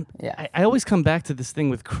 Right, and Yeah. I always come back to this thing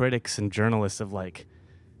with critics and journalists of like,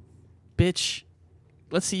 bitch,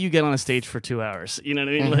 let's see you get on a stage for 2 hours. You know what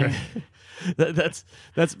I mean? Like,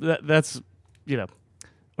 that's you know,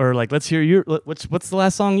 or like, let's hear what's the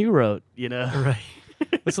last song you wrote? You know, Right.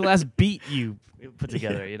 what's the last beat you put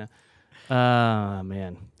together? You know,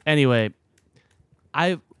 man. Anyway,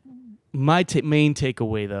 my main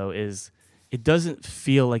takeaway though is it doesn't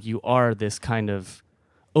feel like you are this kind of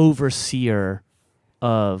overseer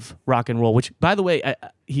of rock and roll, which, by the way,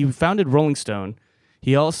 he founded Rolling Stone.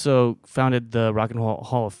 He also founded the Rock and Roll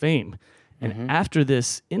Hall of Fame. And after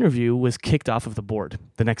this interview was kicked off of the board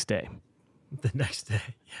the next day. The next day.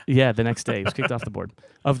 Yeah, the next day he was kicked off the board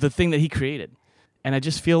of the thing that he created. And I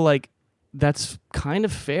just feel like that's kind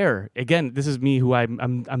of fair. Again, this is me who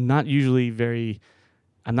I'm not usually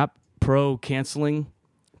I'm not pro canceling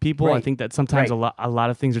people. I Right. think that sometimes Right. a lot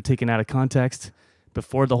of things are taken out of context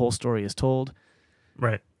before the whole story is told.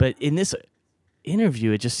 Right. But in this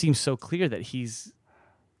interview, it just seems so clear that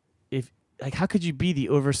how could you be the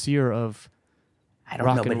overseer of I don't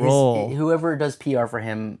rock know, and but roll? whoever does PR for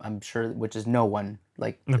him, I'm sure, which is no one.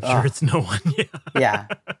 Like, I'm sure it's no one. Yeah. yeah,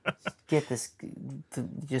 get this,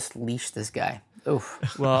 just leash this guy.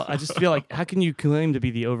 Oof. Well, I just feel like, how can you claim to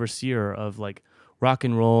be the overseer of like rock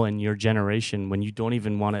and roll and your generation when you don't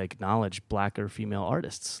even want to acknowledge black or female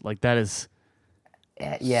artists? Like that is,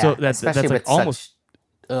 Yeah. So that's especially like with almost-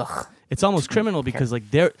 Ugh. it's almost criminal because like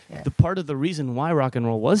the part of the reason why rock and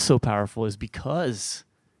roll was so powerful is because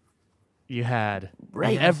you had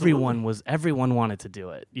Right, everyone wanted to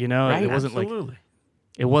do it. You know, Right, it wasn't Absolutely. like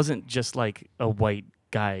it wasn't just like a white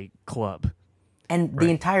guy club. And the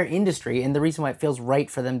entire industry, and the reason why it feels right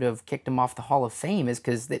for them to have kicked him off the Hall of Fame is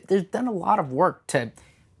because they've done a lot of work to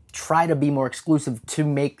try to be more exclusive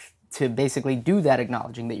to basically do that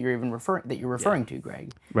acknowledging that you're referring to,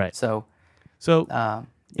 Greg. Right. So It's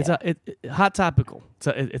a hot topical.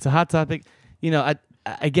 It's a hot topic. You know,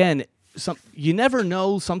 you never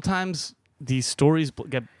know. Sometimes these stories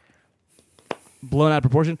get blown out of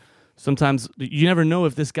proportion. Sometimes you never know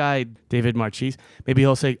if this guy, David Marchese, maybe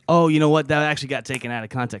he'll say, "Oh, you know what? That actually got taken out of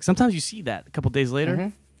context." Sometimes you see that a couple days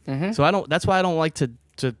later. So that's why I don't like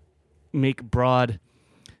to make broad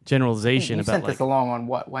generalization you about sent like this along on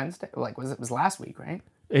what, Wednesday? Like it was last week, right?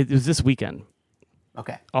 it was this weekend.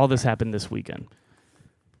 Okay. All this happened this weekend.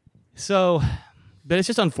 So, but it's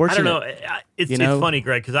just I unfortunate. don't know. It's funny,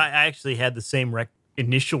 Greg, because I actually had the same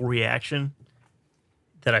initial reaction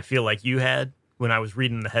that I feel like you had when I was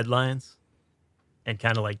reading the headlines and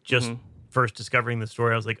kind of like just first discovering the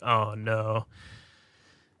story. I was like, oh no,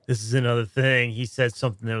 this is another thing. He said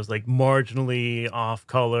something that was like marginally off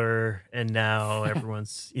color, and now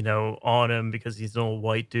everyone's on him because he's an old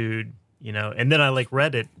white dude, And then I like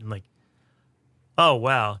read it and like, oh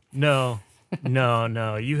wow, no,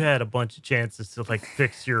 you had a bunch of chances to like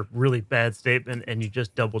fix your really bad statement, and you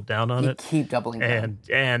just doubled down on it. Keep doubling down.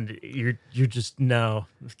 And you're just no.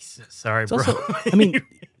 Sorry, bro. Also, I mean,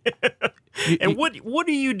 and what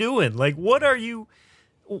are you doing? Like,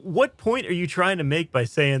 what point are you trying to make by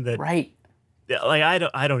saying that? Right. Like,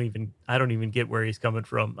 I don't even get where he's coming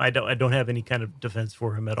from. I don't have any kind of defense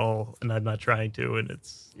for him at all, and I'm not trying to. And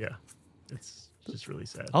it's just really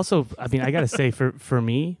sad. Also, I mean, I gotta say, for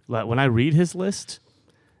me, like, when I read his list,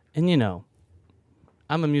 and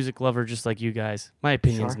I'm a music lover just like you guys. My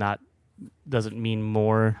opinion's doesn't mean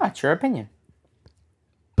more. It's your opinion.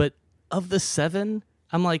 But of the 7,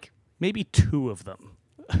 I'm like maybe 2 of them.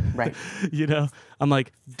 Right. I'm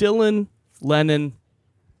like Dylan, Lennon,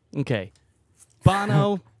 okay,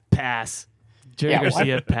 Bono, pass. Jerry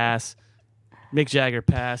Garcia, pass. Mick Jagger,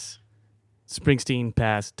 pass. Springsteen,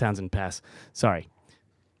 pass. Townsend, pass. Sorry.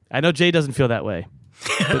 I know Jay doesn't feel that way.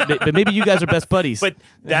 but maybe you guys are best buddies. But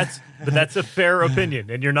that's a fair opinion,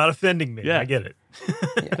 and you're not offending me. Yeah. I get it.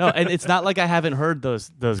 No, and it's not like I haven't heard those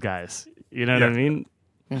guys. You know what I mean?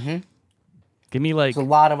 Mm-hmm. Give me like There's a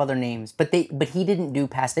lot of other names, but he didn't do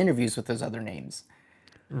past interviews with those other names.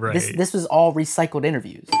 Right. This was all recycled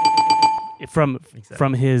interviews. from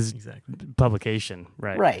his publication,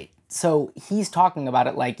 right? Right. So he's talking about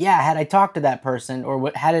it like, yeah, had I talked to that person, or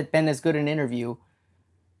had it been as good an interview,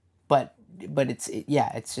 but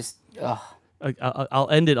it's just ugh. I'll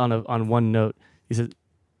end it on one note. He says,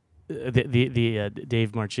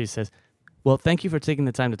 Dave Marchese says, "Well, thank you for taking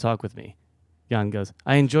the time to talk with me." Jann goes,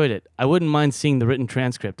 "I enjoyed it. I wouldn't mind seeing the written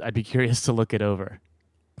transcript. I'd be curious to look it over."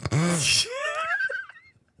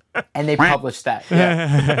 And they published that,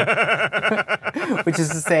 yeah. Which is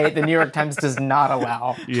to say, the New York Times does not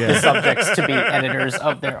allow the subjects to be editors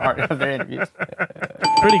of their interviews.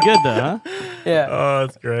 Pretty good, though, huh? Yeah, Oh,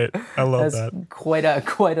 that's great. I love that's that. quite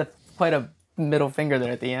a middle finger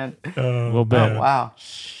there at the end. A little bit. Oh wow.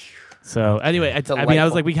 So anyway, I mean, I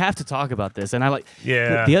was like, we have to talk about this, and I like.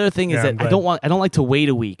 Yeah. The other thing is Yeah, that I'm glad. I don't like to wait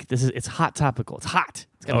a week. It's hot topical. It's hot.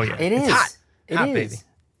 It's gonna Oh, be yeah. hot. It is. hot. It Hot, is. baby.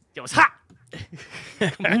 It was hot.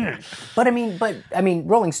 But I mean,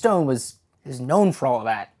 Rolling Stone is known for all of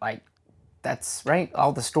that. Like, that's right.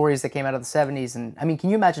 All the stories that came out of the '70s, and I mean, can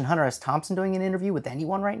you imagine Hunter S. Thompson doing an interview with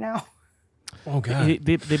anyone right now? Oh God.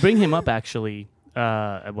 They bring him up actually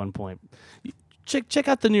at one point. Check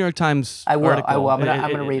out the New York Times. I will. article. I'm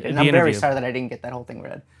gonna read it. And The I'm very interview. sorry that I didn't get that whole thing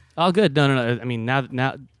read. Oh, good. No. I mean, now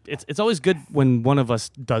it's always good when one of us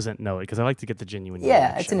doesn't know it because I like to get the genuine. Yeah,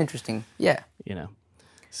 it's reaction, an interesting. Yeah. you know.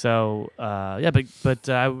 So but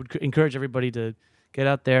I would encourage everybody to get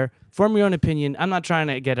out there, form your own opinion. I'm not trying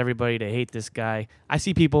to get everybody to hate this guy. I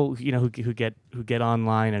see people who get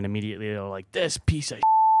online and immediately they're like, this piece of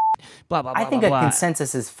blah blah blah. I think blah, a blah.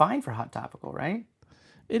 consensus is fine for Hot Topical, right?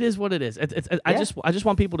 It is what it is. I Yeah. just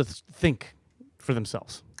want people to think for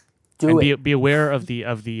themselves. Do and it. be aware of the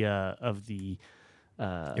You're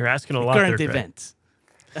asking a lot current there, Craig. events.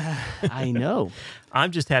 I know.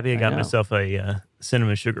 I'm just happy I got know. myself a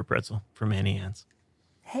cinnamon sugar pretzel from Annie Ann's.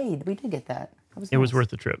 Hey, we did get that. That It was nice. worth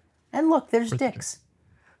the trip. And look, there's dicks.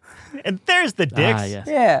 And there's the dicks. Ah, yes.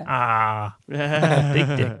 Yeah. Big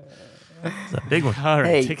dick. It's a big one. All right,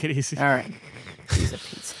 Hey. take it easy. All right. Piece of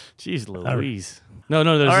pizza. Jeez Louise. No,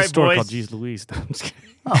 there's All a right, store boys. called Jeez Louise. No, I'm just kidding.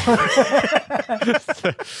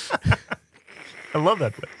 I love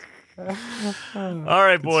that place. All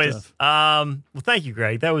right, boys. stuff. Well, thank you,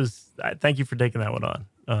 Greg. Thank you for taking that one on.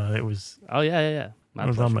 It was Oh, yeah. it My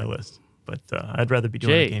was on pleasure. my list, but I'd rather be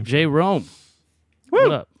doing a game show. Jay Rome.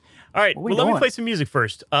 What up? All right, What we well, let me doing? play some music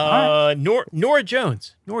first. right. Nora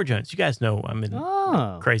Jones. Nora Jones. You guys know I'm in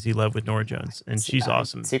Oh. crazy love with Nora Jones, and she's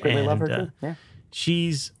awesome. Secretly love her And, too. Yeah.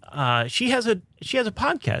 she has a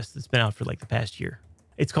podcast that's been out for like the past year.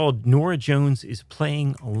 It's called Nora Jones is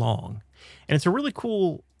Playing Along, and it's a really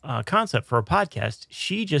cool concept for a podcast.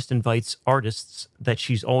 She just invites artists that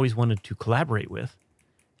she's always wanted to collaborate with,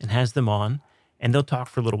 and has them on, and they'll talk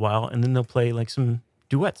for a little while, and then they'll play like some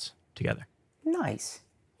duets together. Nice.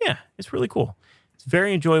 Yeah, it's really cool. It's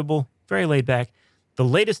very enjoyable, very laid back. The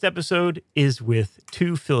latest episode is with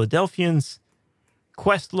two Philadelphians,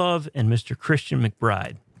 Questlove and Mr. Christian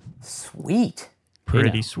McBride. Sweet.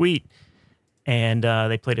 Pretty Yeah. sweet. And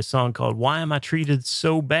they played a song called Why Am I Treated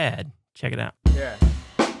So Bad? Check it out. Yeah.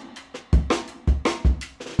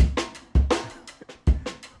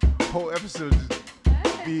 Whole episode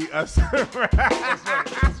just be us.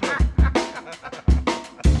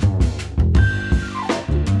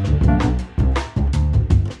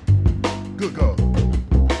 Good go.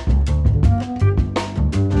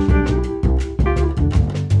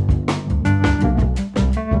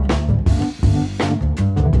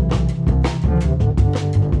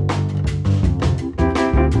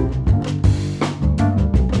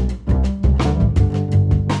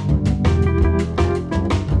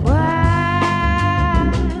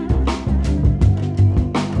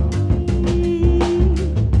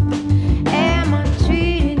 Am I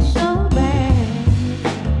treated so bad?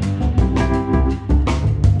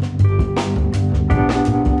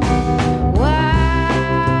 Why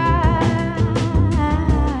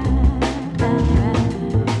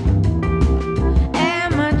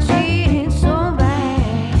am I treated so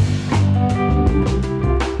bad?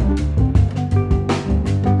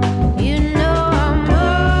 You know I'm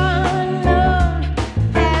all alone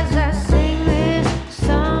as I sing this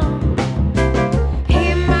song.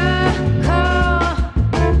 Hear my call.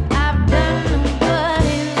 I've done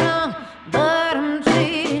nobody wrong, but I'm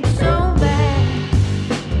treated so bad.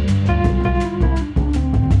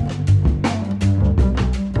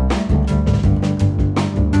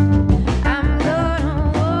 I'm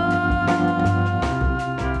gonna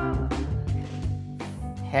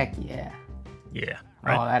walk. Heck yeah. Yeah. Oh,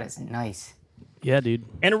 Right. that is nice. Yeah, dude.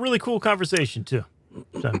 And a really cool conversation, too.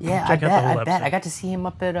 So Yeah, check out I bet. the whole I bet. episode. I got to see him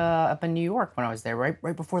up in New York when I was there,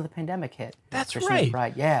 right before the pandemic hit. That's Christian right.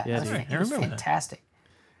 McBride. Yeah, Yeah, that was, dude. it I was remember that. fantastic.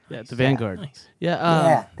 Yeah, at the Vanguard. Nice. Yeah.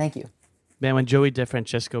 Yeah, thank you. Man, when Joey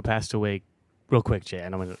DeFrancesco passed away, real quick, Jay, I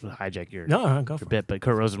don't want to hijack your No, go your for it. bit, but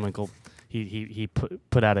Kurt Rosenwinkel, he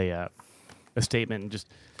put out a statement and just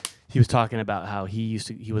he was talking about how he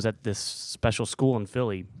was at this special school in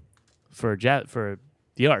Philly for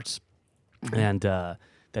the arts, and that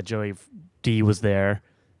Joey D was there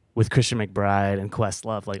with Christian McBride and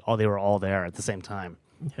Questlove, like they were all there at the same time.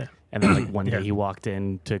 Yeah. And then like one Yeah. day he walked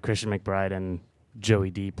in to Christian McBride and Joey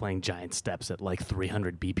D playing giant steps at like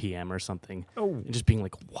 300 BPM or something. Oh. And just being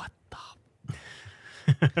like, what the?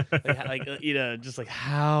 Just like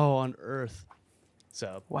how on earth?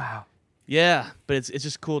 So Wow. yeah, but it's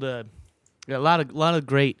just cool to a lot of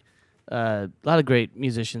great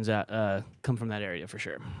musicians that come from that area for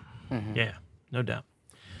sure. Yeah, no doubt.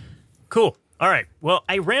 Cool. All right. Well,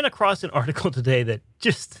 I ran across an article today that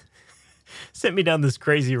just sent me down this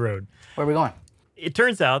crazy road. Where are we going? It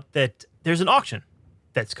turns out that there's an auction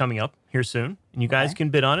that's coming up here soon, and you guys Okay. can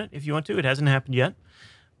bid on it if you want to. It hasn't happened yet,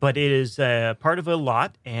 but it is part of a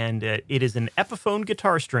lot, and it is an Epiphone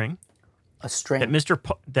guitar string A string. that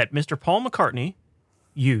Mr. Paul McCartney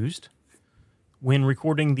used when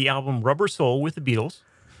recording the album Rubber Soul with the Beatles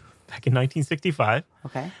back in 1965,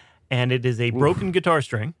 Okay. and it is a broken guitar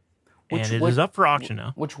string, and it is up for auction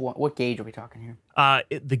now. Which one? What gauge are we talking here?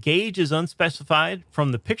 The gauge is unspecified.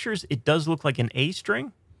 From the pictures, it does look like an A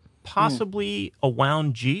string, possibly a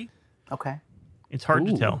wound G. Okay. It's hard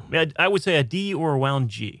to Ooh. tell. I would say a D or a wound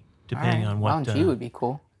G, depending All right. on what. Wound G would be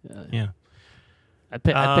cool. Yeah. I'd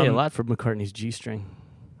pay a lot for McCartney's G string.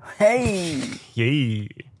 Hey. Yay.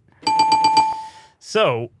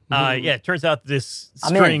 So, yeah, it turns out this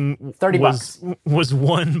I'm in. string 30 was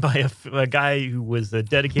won by a guy who was a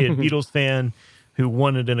dedicated Beatles fan who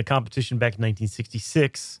won it in a competition back in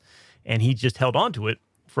 1966, and he just held on to it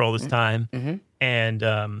for all this time. And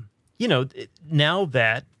now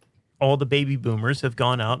that all the baby boomers have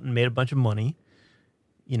gone out and made a bunch of money,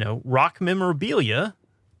 rock memorabilia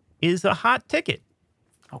is a hot ticket.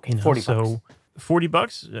 Okay, $40. So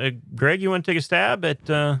 $40. Greg, you want to take a stab at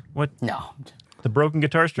what No. the broken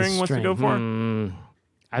guitar string wants to go for?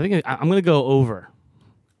 I think I'm going to go over.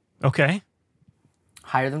 Okay.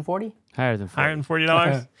 Higher than 40? Higher than 40. Higher than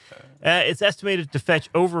 $40. It's estimated to fetch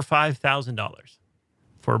over $5,000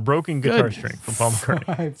 for a broken guitar string from Paul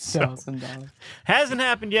McCartney. $5,000. Hasn't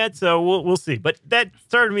happened yet, so we'll see. But that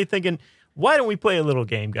started me thinking, why don't we play a little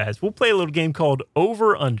game, guys? We'll play a little game called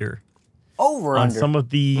Over Under. Over On under. some of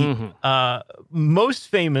the most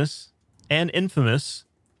famous and infamous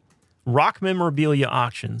rock memorabilia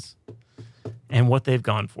auctions and what they've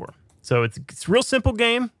gone for. So it's a real simple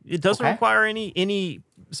game. It doesn't require any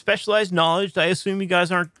specialized knowledge. I assume you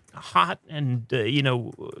guys aren't hot and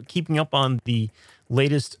keeping up on the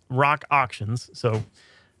latest rock auctions. So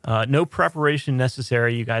no preparation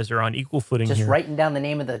necessary. You guys are on equal footing Just here. writing down the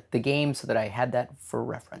name of the game so that I had that for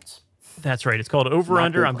reference. That's right. It's called Over Not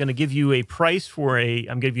Under. Googling. I'm going to give you a price for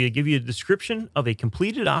I'm going to give you a description of a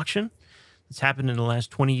completed auction that's happened in the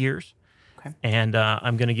last 20 years. Okay. And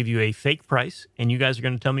I'm going to give you a fake price, and you guys are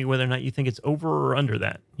going to tell me whether or not you think it's over or under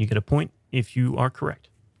that. You get a point if you are correct.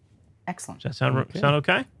 Excellent. Does that sound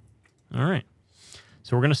okay? All right.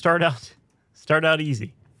 So we're going to start out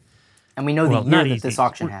easy. And we know Well, the not year that easy. this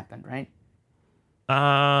auction happened, right?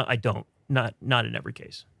 I don't. Not in every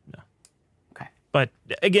case. No. Okay. But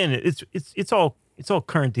again, it's all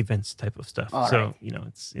current events type of stuff. All So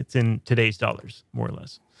right. it's in today's dollars, more or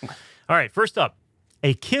less. All right, first up,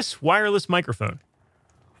 a Kiss wireless microphone.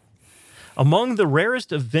 Among the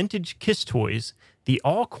rarest of vintage Kiss toys, the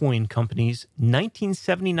Allcoin Company's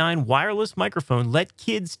 1979 wireless microphone let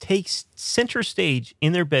kids take center stage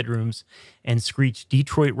in their bedrooms and screech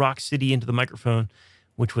Detroit Rock City into the microphone,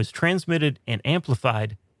 which was transmitted and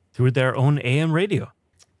amplified through their own AM radio.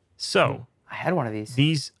 So I had one of these.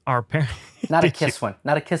 these are Not a Did you? Kiss one.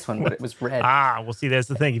 Not a Kiss one, but it was red. Well, see, that's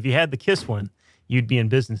the thing. If you had the Kiss one, you'd be in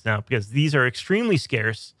business now because these are extremely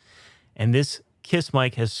scarce, and this Kiss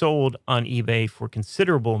mic has sold on eBay for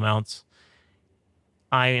considerable amounts.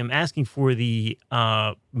 I am asking for the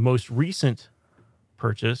most recent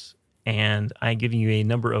purchase, and I'm giving you a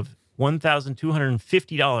number of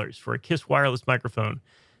 $1,250 for a Kiss wireless microphone.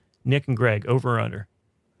 Nick and Greg, over or under?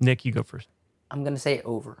 Nick, you go first. I'm going to say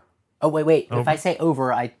over. Oh, wait. If Over? I say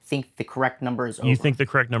over, I think the correct number is over. You think the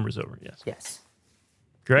correct number is over? Yes. Yes.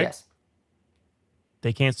 Greg? Yes.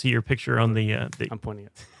 They can't see your picture on the I'm pointing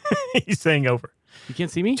it. he's saying over. You can't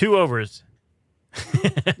see me? 2 overs.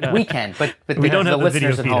 We can, but We don't the have the video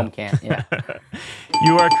listeners at feed home up. can't. Yeah.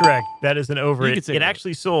 You are correct. That is an over. You It, could say it over.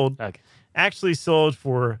 actually sold Okay.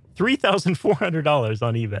 for $3,400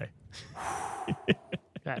 on eBay.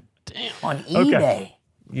 God damn. On eBay.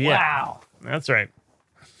 Yeah. Wow. That's right.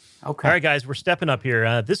 Okay. All right, guys, we're stepping up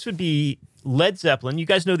here. This would be Led Zeppelin. You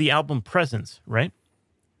guys know the album Presence, right?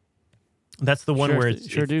 That's the one Sure, where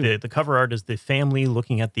sure do. the cover art is the family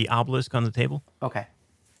looking at the obelisk on the table, Okay.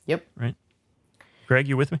 Yep. right? Greg,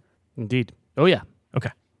 you with me? Indeed. Oh, yeah. Okay.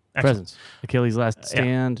 Excellent. Presence. Achilles' Last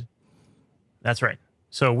Stand. That's right.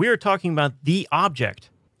 So we are talking about the object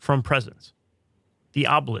from Presence, the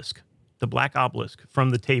obelisk, the black obelisk from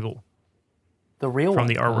the table, The real from one.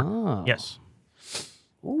 the artwork. Oh. Yes.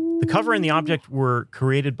 The cover and the object were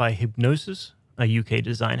created by Hypnosis, a UK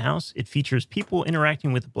design house. It features people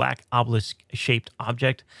interacting with a black obelisk-shaped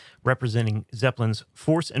object representing Zeppelin's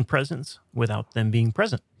force and presence without them being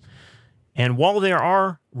present. And while there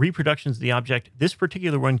are reproductions of the object, this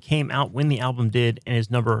particular one came out when the album did and is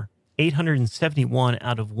number 871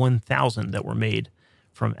 out of 1,000 that were made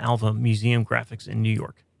from Alva Museum Graphics in New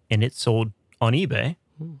York. And it sold on eBay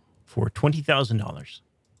for $20,000.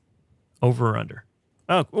 Over or under?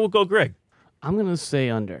 Oh, we'll go Greg. I'm going to say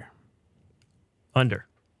under. Under.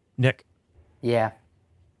 Nick, Yeah.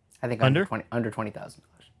 I think Under? under $20,000.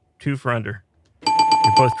 2 for under.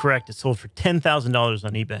 You're both correct. It sold for $10,000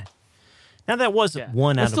 on eBay. Now that was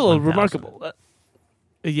one out That's of still 1,000. remarkable.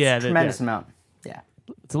 Yeah, Tremendous amount. Yeah.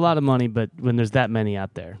 It's a lot of money, but when there's that many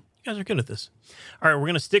out there. You guys are good at this. All right, we're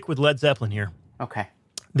going to stick with Led Zeppelin here. Okay.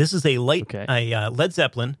 This is a Okay. Led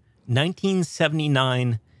Zeppelin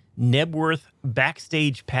 1979 Nebworth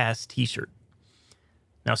Backstage Pass t-shirt.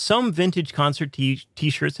 Now, some vintage concert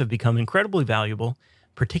t-shirts have become incredibly valuable,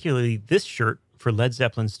 particularly this shirt for Led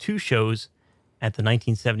Zeppelin's 2 shows at the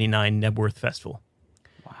 1979 Nebworth Festival.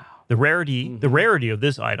 Wow. The rarity of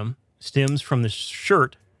this item stems from the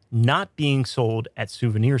shirt not being sold at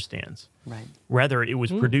souvenir stands. Right. Rather, it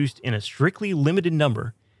was produced in a strictly limited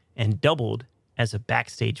number and doubled as a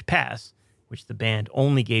backstage pass, which the band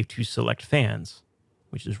only gave to select fans,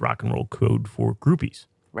 which is rock and roll code for groupies.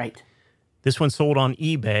 Right. This one sold on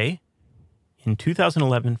eBay in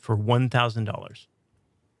 2011 for $1,000.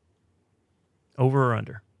 Over or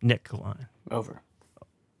under? Nick Kaline. Over.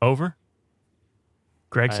 Over?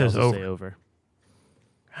 Greg I says also over. say over.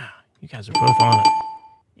 You guys are both on it.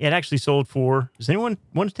 It actually sold for, does anyone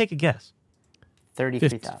want to take a guess?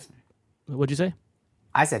 33,000. What'd you say?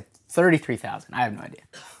 I said 33,000. I have no idea.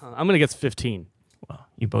 I'm gonna guess 15. Well,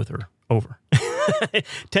 you both are over.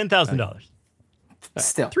 $10,000.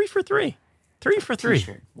 Still. 3 for 3. 3 for 3.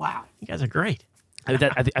 T-shirt. Wow. You guys are great. I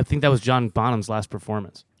think that was John Bonham's last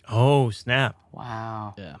performance. Oh, snap.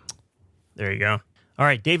 Wow. Yeah. There you go. All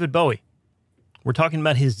right, David Bowie. We're talking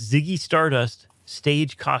about his Ziggy Stardust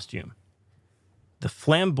stage costume. The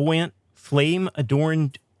flamboyant,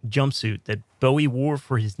 flame-adorned jumpsuit that Bowie wore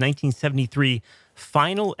for his 1973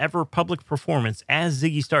 final ever public performance as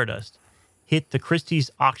Ziggy Stardust hit the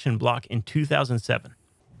Christie's auction block in 2007.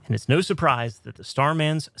 And it's no surprise that the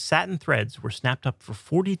Starman's satin threads were snapped up for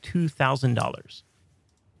 $42,000.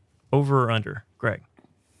 Over or under, Greg?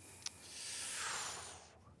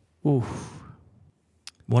 Ooh.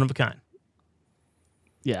 One of a kind.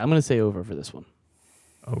 Yeah, I'm gonna say over for this one.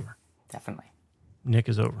 Over. Definitely. Nick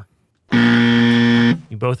is over.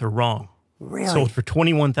 You both are wrong. Really? Sold for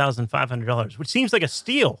 $21,500, which seems like a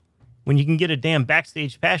steal when you can get a damn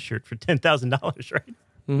Backstage Pass shirt for $10,000, right?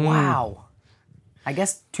 Wow. I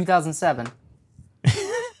guess 2007.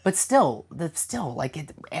 But still, that's still like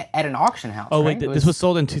at an auction house. Oh right? wait, It this was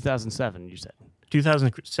sold in 2007. You said.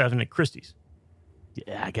 2007 at Christie's.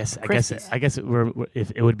 Yeah, I guess Christie's.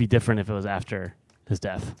 it would be different if it was after his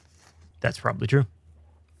death, That's probably true.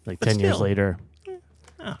 like But 10 years still. later.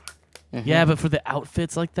 Oh. Yeah, but for the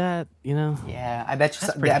outfits like that, you know. Yeah, I bet you.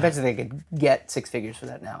 pretty I bet you they could get 6 figures for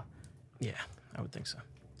that now. Yeah, I would think so.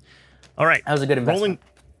 All right. That was a good investment.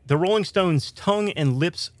 The Rolling Stones' Tongue and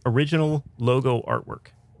Lips original logo artwork.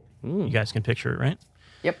 You guys can picture it, right?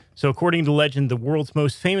 Yep. So according to legend, the world's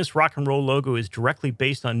most famous rock and roll logo is directly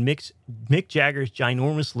based on Mick Jagger's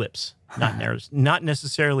ginormous lips. Not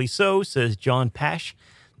necessarily so, says John Pash,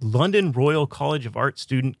 London Royal College of Art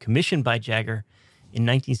student commissioned by Jagger in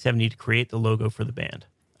 1970 to create the logo for the band.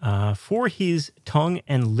 For his Tongue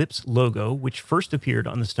and Lips logo, which first appeared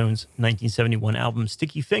on the Stones' 1971 album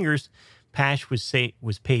Sticky Fingers, Pash was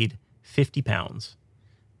paid £50.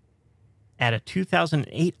 At a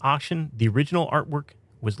 2008 auction, the original artwork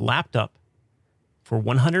was lapped up for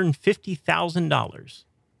 $150,000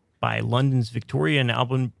 by London's Victoria and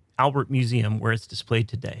Albert Museum, where it's displayed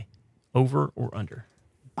today. Over or under?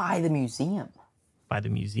 By the museum. By the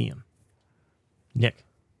museum. Nick.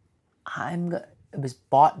 It was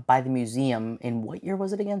bought by the museum in what year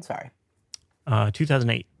was it again? Sorry.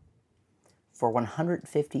 2008. For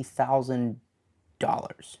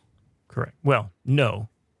 $150,000. Correct. Well, no.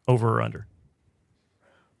 Over or under?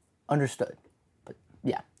 Understood. But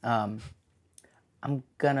yeah, I'm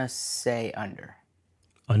gonna say under.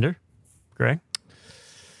 Under? Greg?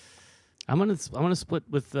 I'm gonna split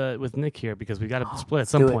with Nick here because we got to split at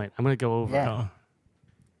some do it. point. I'm gonna go over. Yeah. Oh.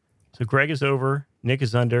 So Greg is over. Nick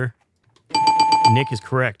is under. Nick is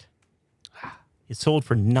correct. It sold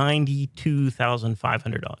for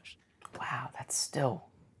 $92,500. Wow, that's still.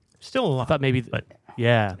 Still a lot. I thought maybe, but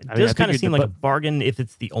yeah, it does kind of seem like a bargain if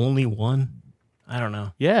it's the only one. I don't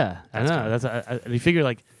know. Yeah, I That's know. That's you figure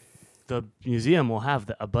like the museum will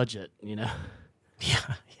have a budget, you know. Yeah,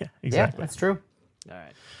 Yeah, exactly. that's true. All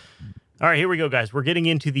right. All right, here we go, guys. We're getting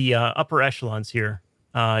into the upper echelons here.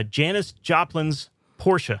 Janis Joplin's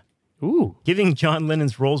Porsche, Ooh. giving John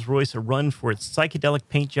Lennon's Rolls-Royce a run for its psychedelic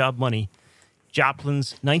paint job money.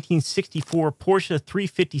 Joplin's 1964 Porsche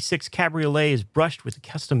 356 Cabriolet is brushed with a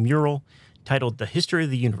custom mural titled The History of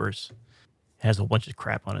the Universe. It has a bunch of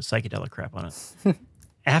crap on it, psychedelic crap on it.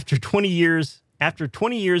 After 20 years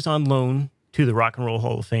on loan to the Rock and Roll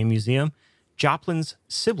Hall of Fame Museum, Joplin's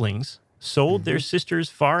siblings sold their sister's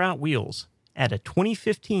Far Out wheels at a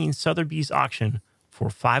 2015 Sotheby's auction for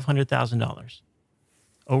 $500,000.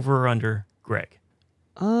 Over or under, Greg?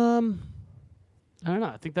 I don't know.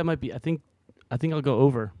 I think that might be. I think I'll go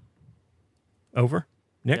over. Over?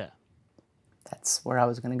 Nick? Yeah. That's where I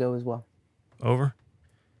was gonna go as well. Over?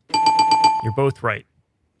 You're both right.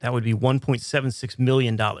 That would be $1.76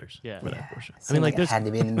 million for that Porsche. I mean, like, it there's- had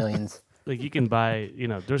to be in the millions. Like you can buy,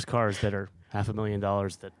 there's cars that are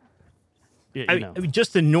 $500,000 that, I mean,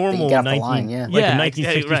 just the normal get off the 19, line, yeah. like Yeah, a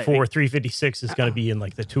 1964 right. 356 is going to be in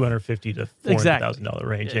like the $250,000 to $400,000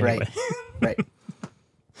 range anyway. Right. Right.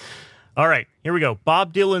 All right, here we go.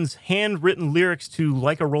 Bob Dylan's handwritten lyrics to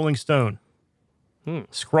Like a Rolling Stone.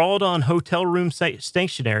 Scrawled on hotel room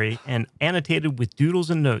stationery and annotated with doodles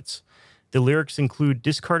and notes. The lyrics include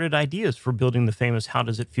discarded ideas for building the famous How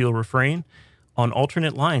Does It Feel refrain on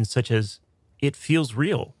alternate lines such as It Feels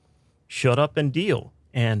Real, Shut Up and Deal,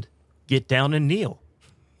 and Get Down and Kneel.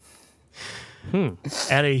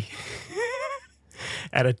 At a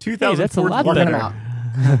 2014, Hey, that's a lot Working them better. out.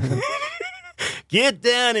 Get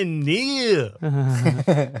down and kneel.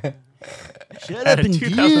 Shut At up a and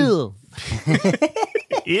 2000 deal.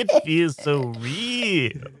 It feels so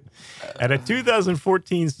real. At a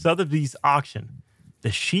 2014 Sotheby's auction,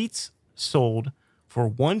 the sheets sold for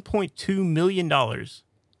 $1.2 million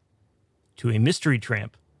to a mystery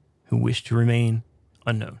tramp who wished to remain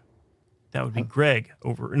unknown. That would be Greg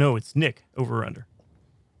over. No, it's Nick over or under.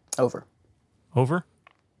 Over. Over?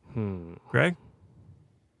 Greg?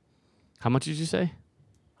 How much did you say?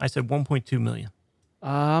 I said 1.2 million.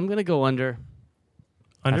 I'm gonna go under.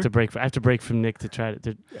 I Under? have to break from Nick to try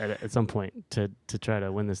to at some point to try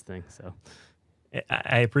to win this thing. So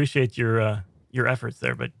I appreciate your efforts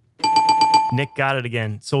there, but Nick got it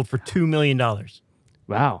again. Sold for $2 million.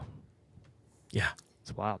 wow, Yeah.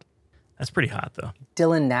 it's wild. That's pretty hot, though.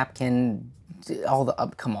 Dylan Napkin, all the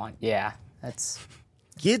come on, yeah, that's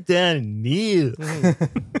Get down and kneel.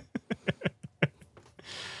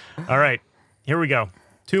 All right, here we go.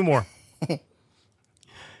 Two more.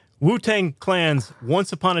 Wu-Tang Clan's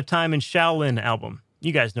Once Upon a Time in Shaolin album.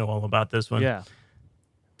 You guys know all about this one. Yeah,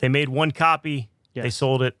 They made one copy. Yes. They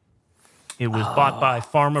sold it. It was bought by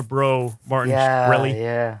Pharma Bro Martin Shkreli.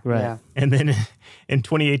 yeah, Right. yeah. And then in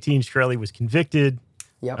 2018, Shkreli was convicted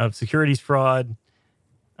Yep. of securities fraud,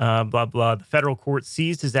 blah, blah. The federal court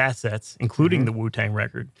seized his assets, including the Wu-Tang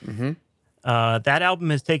record. That album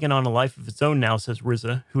has taken on a life of its own now, says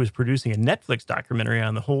RZA, who is producing a Netflix documentary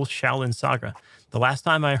on the whole Shaolin saga. The last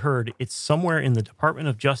time I heard, it's somewhere in the Department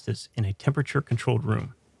of Justice in a temperature-controlled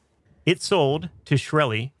room. It sold to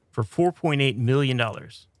Shkreli for $4.8 million.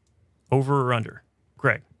 Over or under?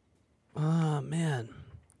 Greg? oh man,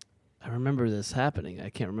 I remember this happening. I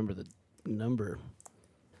can't remember the number.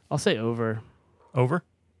 I'll say over. Over?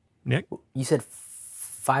 Nick? You said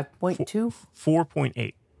 5.2.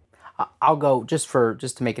 4.8. I'll go just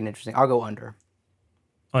to make it interesting. I'll go under.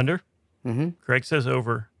 Under? Mm-hmm. Greg says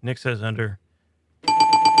over. Nick says under.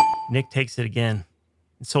 Nick takes it again.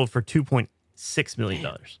 It sold for $2.6 million.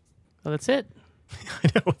 Oh, that's it. I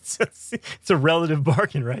know. It's a relative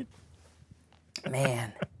bargain, right?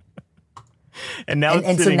 Man, And now And- it's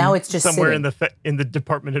and so sitting now it's just somewhere sitting. in the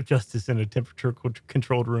Department of Justice in a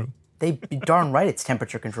temperature-controlled room. they darn right it's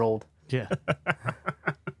temperature controlled. Yeah.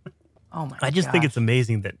 Oh my! I just think gosh. it's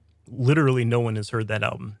amazing that literally no one has heard that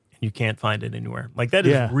album and you can't find it anywhere. Like, that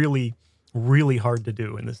is Yeah. really, really hard to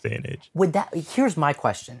do in this day and age. Would that? Here's my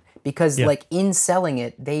question, because Yeah. like in selling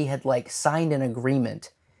it, they had like signed an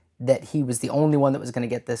agreement that he was the only one that was going to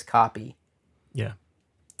get this copy. Yeah.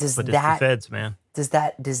 Does But it's that the feds, man. does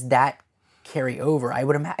that carry over? I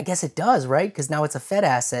guess it does, right? Because now it's a Fed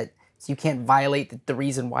asset, so you can't violate the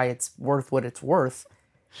reason why it's worth what it's worth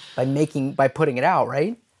by putting it out,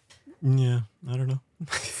 right? Yeah. I don't know.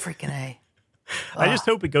 Freaking A. I just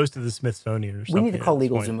hope it goes to the Smithsonian or something. We need to call at this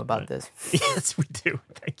LegalZoom point, about but- this. Yes, we do.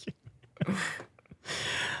 Thank you.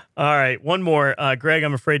 All right, one more. Greg,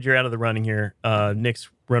 I'm afraid you're out of the running here. Nick's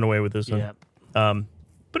run away with this one. Yep.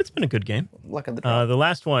 But it's been a good game. Luck of the draw. The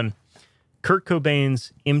last one, Kurt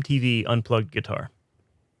Cobain's MTV Unplugged guitar.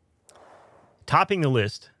 Topping the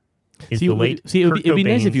list is the late See, it'd Kurt be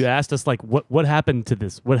nice if Cobain's- you asked us like what happened to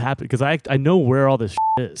this. What happened? Because I know where all this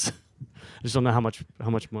is. I just don't know how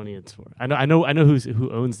much money it's for. I know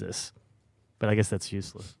who owns this, but I guess that's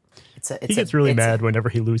useless. He gets really mad whenever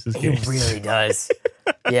he loses He games. really does.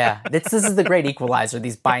 Yeah, this is the great equalizer.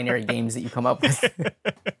 These binary games that you come up with,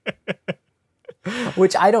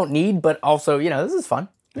 which I don't need, but also this is fun.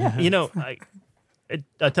 Yeah. You know,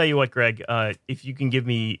 I'll tell you what, Greg. If you can give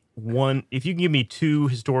me two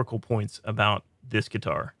historical points about this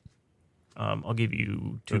guitar, I'll give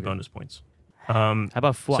you two bonus points. How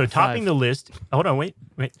about four? So topping the list. Hold on, wait.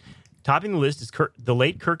 Topping the list is the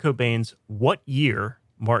late Kurt Cobain's "What Year"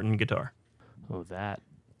 Martin guitar. Oh, that.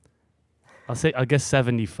 I guess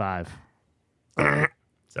 75. Sorry,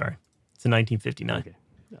 it's a 1959. Okay.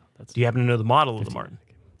 No, that's. Do you happen to know the model of the Martin?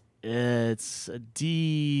 It's a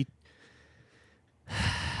D.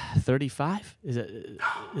 35? Is it?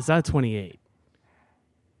 It's not 28.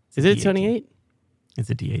 Is it D18. 28? It's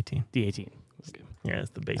a D18. D18. Okay. Yeah,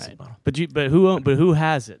 it's the basic Right. model. But who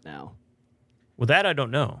has it now? Well, that I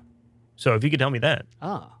don't know. So if you could tell me that,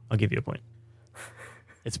 Ah, I'll give you a point.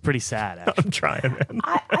 it's pretty sad. Actually. I'm trying, man.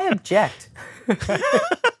 I object.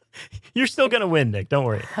 You're still gonna win, Nick. Don't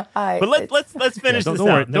worry. But let's finish Don't this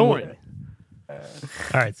worry. out. and then Don't we'll- worry.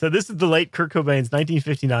 All right, so this is the late Kurt Cobain's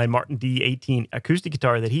 1959 Martin D18 acoustic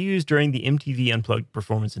guitar that he used during the MTV Unplugged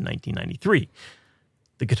performance in 1993.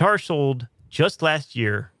 The guitar sold just last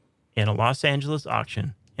year in a Los Angeles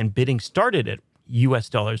auction, and bidding started at US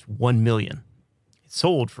dollars 1 million. It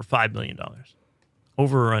sold for $5 million.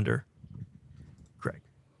 Over or under? Greg.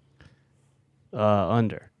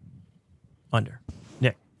 Under. Under.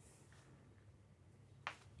 Nick.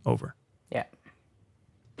 Over. Yeah.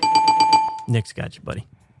 Nick's got you, buddy.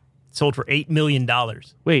 It sold for $8 million.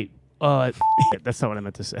 Wait. That's not what I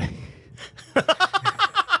meant to say.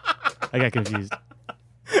 I got confused.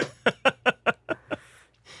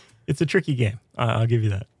 It's a tricky game. I'll give you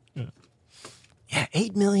that. Yeah,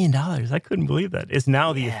 $8 million. I couldn't believe that. It's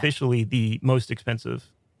now officially the most expensive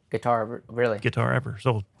Guitar, really. guitar ever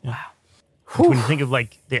sold. Yeah. Wow. When you think of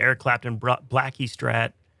like the Eric Clapton Blackie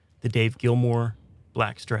Strat, the Dave Gilmour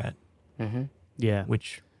Black Strat, Yeah.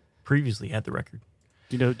 which previously had the record.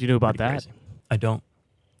 Do you know about Pretty that? crazy. I don't.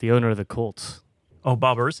 The owner of the Colts. Oh,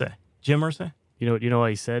 Bob Irsay. Jim Irsay? You know what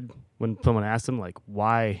he said when someone asked him, like,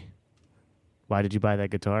 why did you buy that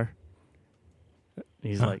guitar?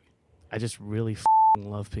 He's like, I just really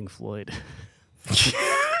love Pink Floyd.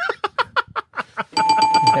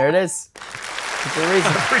 There it is. That's the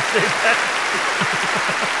reason.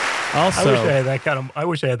 Also, I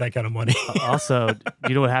wish I had that kind of money. also,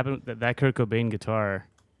 you know what happened? That Kurt Cobain guitar,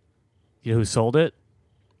 you know who sold it?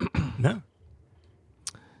 No.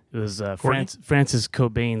 It was Courtney? Francis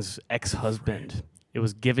Cobain's ex-husband. It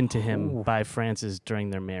was given to him by Francis during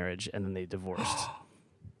their marriage, and then they divorced.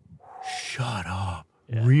 Shut up.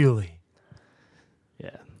 Yeah. Really?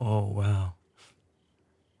 Yeah. Oh, wow.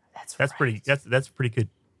 That's That's a pretty good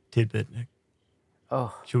tidbit, Nick.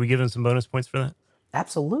 Oh, Should we give him some bonus points for that?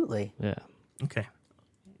 absolutely. Yeah. Okay.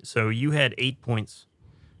 So you had 8 points.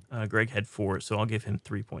 Greg had 4, so I'll give him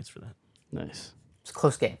 3 points for that. Nice. It's a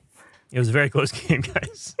close game. It was a very close game,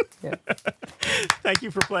 guys. Yeah. Thank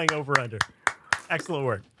you for playing over under. Excellent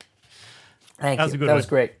work. Thank That was you. a good That one. was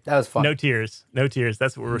great. That was fun. No tears. No tears.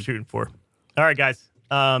 That's what we're shooting for. All right, guys.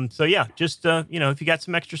 So yeah, just if you got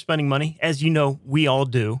some extra spending money, as you know, we all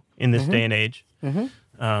do in this day and age.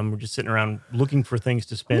 We're just sitting around looking for things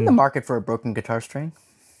to I'm in spend. the market for a broken guitar string.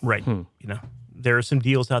 Right. There are some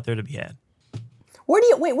deals out there to be had Where do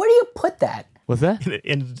you put that? What's that?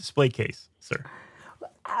 in the display case, sir.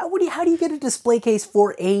 How do you get a display case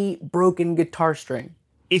for a broken guitar string?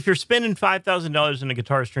 If you're spending $5,000 on a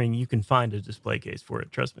guitar string, you can find a display case for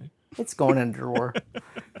it. Trust me. It's going in a drawer.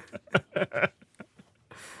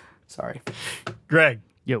 Sorry. Greg,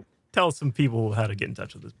 Yo. tell some people how to get in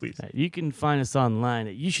touch with us, please. You can find us online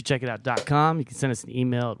at youshouldcheckitout.com. You can send us an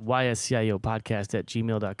email at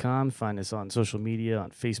ysciopodcast@gmail.com. Find us on social media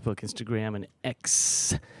on Facebook, Instagram, and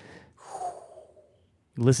X.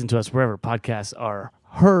 Listen to us wherever podcasts are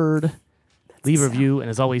heard. Leave a review, and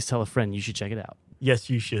as always, tell a friend you should check it out. Yes,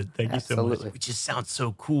 you should. Thank you so Absolutely. much. It just sounds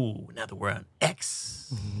so cool now that we're on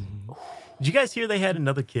X. Did you guys hear they had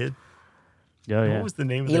another kid? Oh, yeah. What was the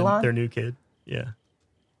name of Elon? their new kid? Yeah.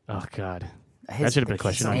 Oh, God. His, should have been a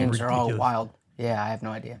question His on names are all ridiculous. wild. Yeah, I have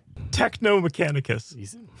no idea. Technomechanicus.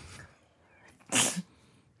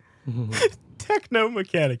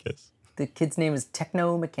 Technomechanicus. The kid's name is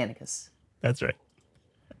Techno Mechanicus. That's right.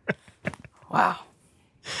 Wow.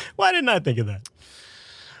 Why didn't I think of that?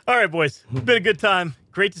 All right, boys. It's been a good time.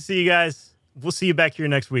 Great to see you guys. We'll see you back here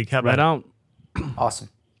next week. How about Right it? on. Awesome.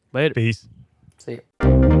 Later. Peace.